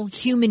rational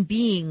human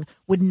being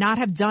would not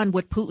have done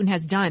what Putin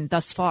has done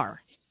thus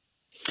far.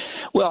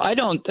 Well, I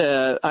don't.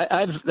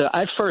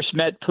 I first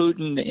met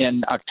Putin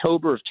in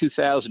October of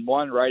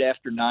 2001, right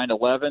after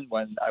 9/11,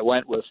 when I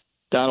went with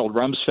Donald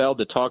Rumsfeld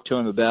to talk to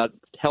him about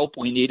help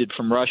we needed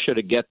from Russia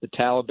to get the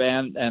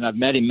Taliban, and I've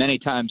met him many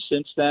times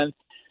since then.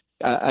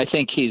 I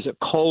think he's a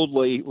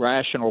coldly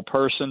rational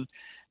person.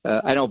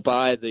 I don't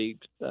buy the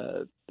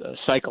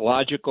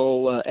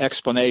psychological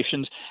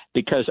explanations,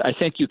 because I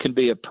think you can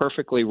be a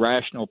perfectly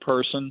rational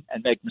person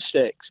and make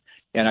mistakes,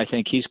 and I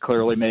think he's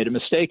clearly made a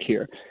mistake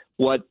here.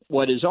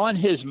 What is on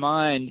his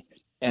mind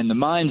and the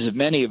minds of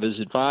many of his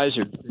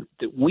advisors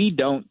that we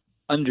don't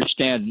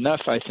understand enough,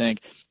 I think,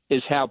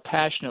 is how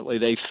passionately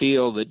they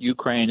feel that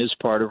Ukraine is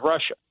part of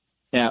Russia.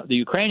 Now, the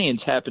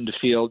Ukrainians happen to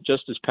feel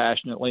just as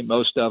passionately,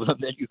 most of them,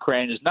 that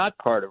Ukraine is not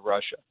part of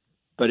Russia.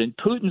 But in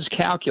Putin's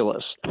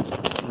calculus,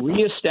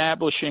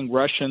 reestablishing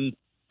Russian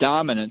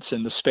dominance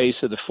in the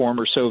space of the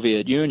former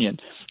Soviet Union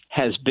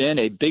has been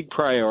a big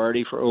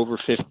priority for over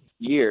 50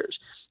 years.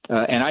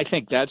 And I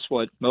think that's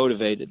what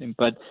motivated him.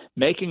 But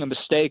making a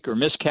mistake or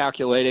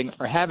miscalculating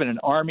or having an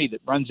army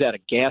that runs out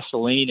of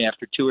gasoline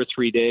after 2 or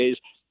 3 days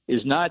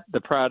is not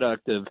the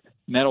product of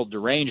mental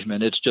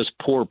derangement. It's just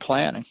poor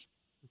planning.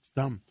 It's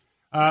dumb.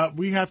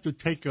 We have to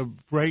take a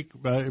break.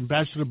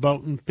 Ambassador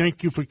Bolton,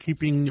 thank you for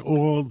keeping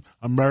all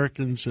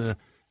Americans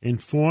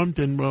informed.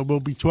 And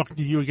we'll be talking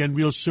to you again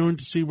real soon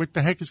to see what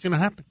the heck is going to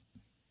happen.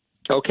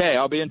 Okay,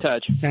 I'll be in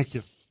touch. Thank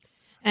you.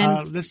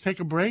 And let's take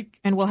a break.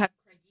 And we'll have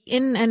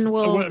and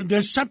we'll.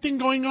 There's something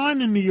going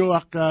on in New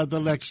York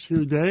the next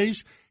few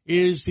days.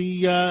 Is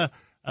the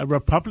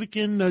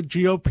Republican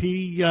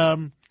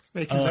GOP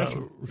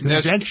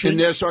convention in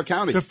Nassau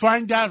County to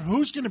find out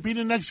who's going to be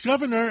the next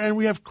governor, and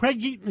we have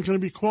Craig Eaton going to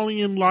be calling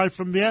in live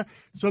from there.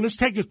 So let's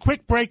take a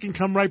quick break and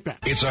come right back.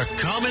 It's a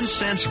common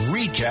sense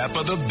recap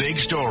of the big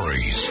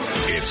stories.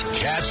 It's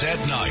Cats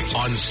at Night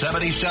on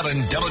 77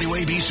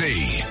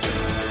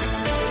 WABC.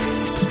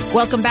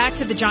 Welcome back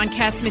to the John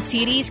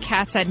Catsimatidis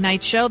Cats at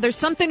Night show. There's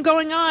something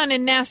going on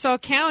in Nassau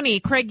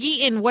County. Craig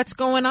Eaton, what's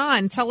going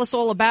on? Tell us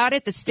all about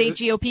it. The state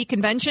GOP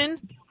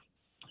convention.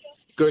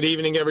 Good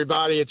evening,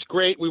 everybody. It's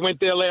great. We went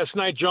there last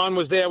night. John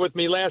was there with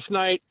me last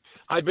night.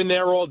 I've been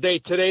there all day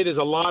today. There's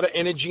a lot of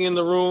energy in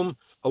the room,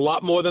 a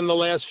lot more than the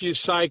last few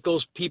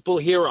cycles. People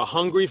here are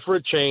hungry for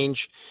a change.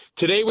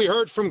 Today we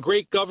heard from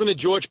great Governor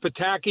George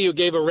Pataki, who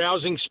gave a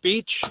rousing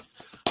speech.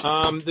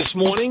 This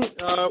morning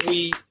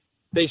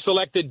they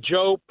selected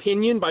Joe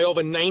Pinion by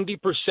over 90%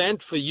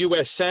 for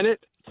U.S.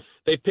 Senate.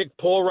 They picked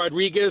Paul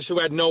Rodriguez,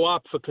 who had no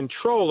op for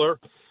controller.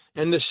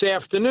 And this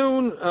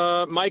afternoon,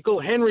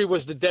 Michael Henry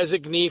was the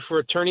designee for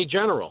Attorney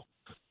General.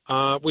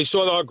 We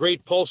saw our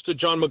great pollster,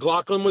 John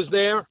McLaughlin, was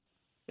there.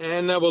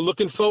 And we're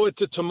looking forward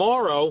to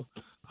tomorrow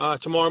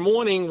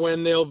morning,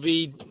 when they'll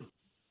be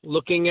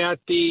looking at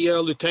the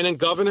lieutenant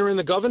governor and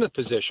the governor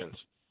positions.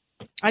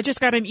 I just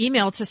got an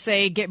email to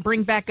say,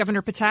 bring back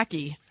Governor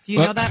Pataki. Do you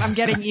know that? I'm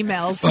getting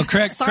emails. Well,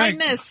 Craig, Sign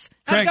this.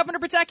 Have Governor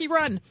Pataki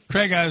run.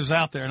 Craig, I was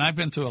out there, and I've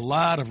been to a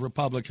lot of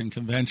Republican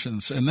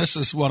conventions, and this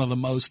is one of the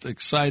most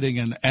exciting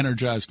and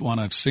energized one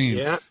I've seen.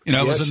 Yeah.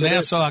 It was in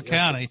Nassau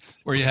County,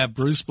 where you have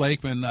Bruce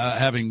Blakeman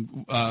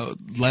having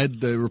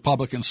led the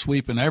Republican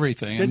sweep and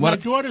everything. Did my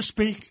daughter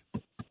speak?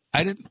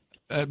 I didn't.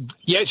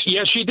 Yes,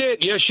 she did.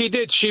 Yes, she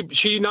did.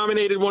 She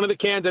nominated one of the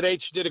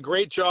candidates. She did a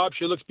great job.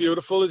 She looks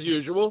beautiful as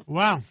usual.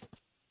 Wow.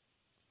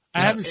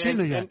 I haven't seen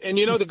her yet. And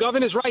the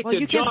governor's right. Well,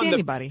 you John, can't see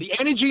anybody. The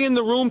energy in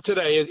the room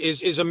today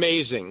is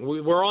amazing.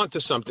 We're on to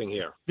something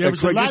here. There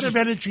was a lot of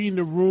energy in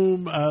the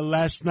room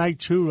last night,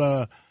 too.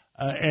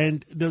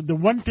 And the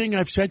one thing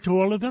I've said to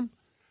all of them,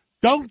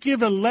 don't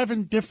give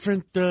 11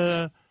 different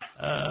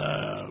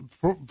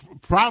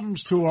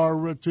problems to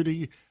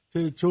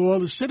to all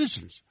the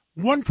citizens.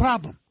 One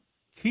problem: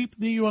 keep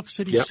New York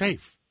City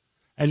safe.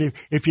 And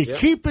if you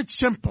keep it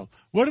simple,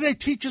 what do they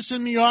teach us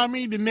in the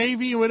Army, the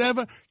Navy, or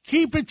whatever?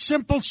 Keep it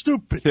simple,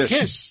 stupid.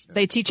 Kiss.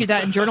 They teach you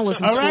that in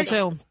journalism All school, right?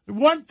 too.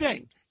 One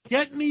thing.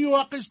 Get New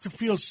Yorkers to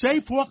feel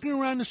safe walking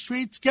around the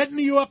streets. Get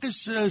New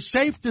Yorkers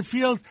safe to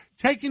feel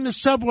taking the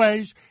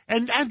subways.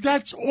 And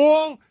that's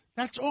all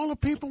the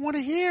people want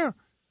to hear.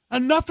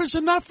 Enough is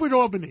enough with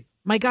Albany.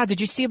 My God, did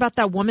you see about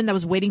that woman that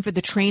was waiting for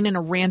the train and a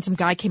random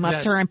guy came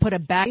up to her and put a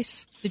bag?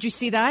 Did you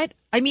see that?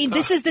 I mean,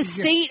 this is the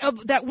state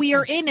of that we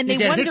are in, and they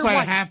wonder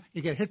why.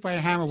 You get hit by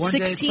a hammer one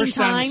 16 day, push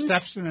down times. the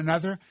steps in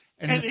another.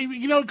 And,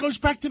 you know, it goes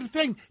back to the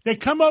thing. They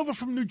come over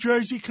from New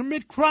Jersey,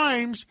 commit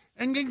crimes,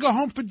 and then go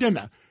home for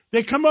dinner.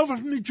 They come over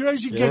from New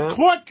Jersey, get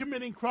caught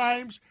committing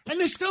crimes, and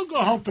they still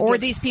go home for dinner. Or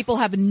these people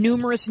have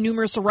numerous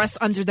arrests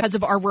because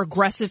of our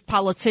regressive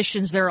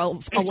politicians. They're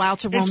allowed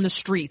to roam the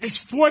streets. It's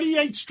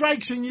 48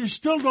 strikes, and you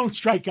still don't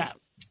strike out.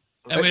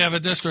 And we have a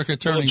district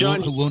attorney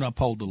who won't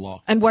uphold the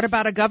law. And what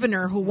about a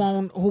governor who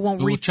won't Who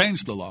will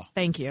change the law?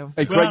 Thank you.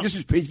 Hey, Craig, this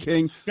is Pete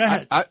King. Go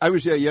ahead. I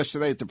was there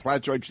yesterday at the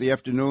Platt Church the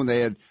afternoon.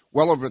 They had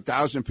well over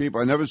 1,000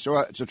 people. I never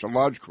saw such a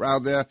large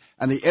crowd there.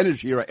 And the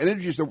energy, right?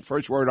 Energy is the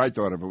first word I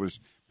thought of. It was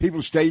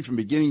people stayed from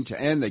beginning to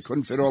end. They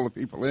couldn't fit all the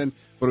people in.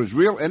 But it was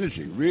real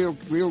energy, real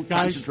Guys,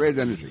 concentrated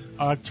energy.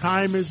 Our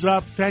time is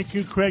up. Thank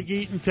you, Craig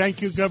Eaton.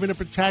 Thank you, Governor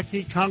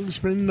Pataki,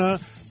 Congressman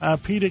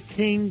Peter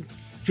King,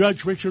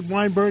 Judge Richard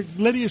Weinberg,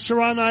 Lydia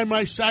Serrani,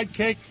 my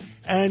sidekick,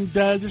 and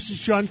this is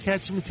John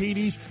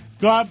Catsimatidis.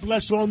 God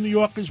bless all New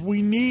Yorkers.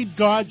 We need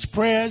God's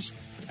prayers,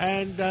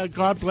 and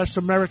God bless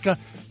America.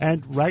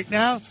 And right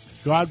now,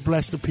 God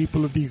bless the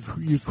people of the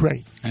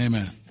Ukraine.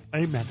 Amen.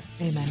 Amen.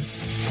 Amen.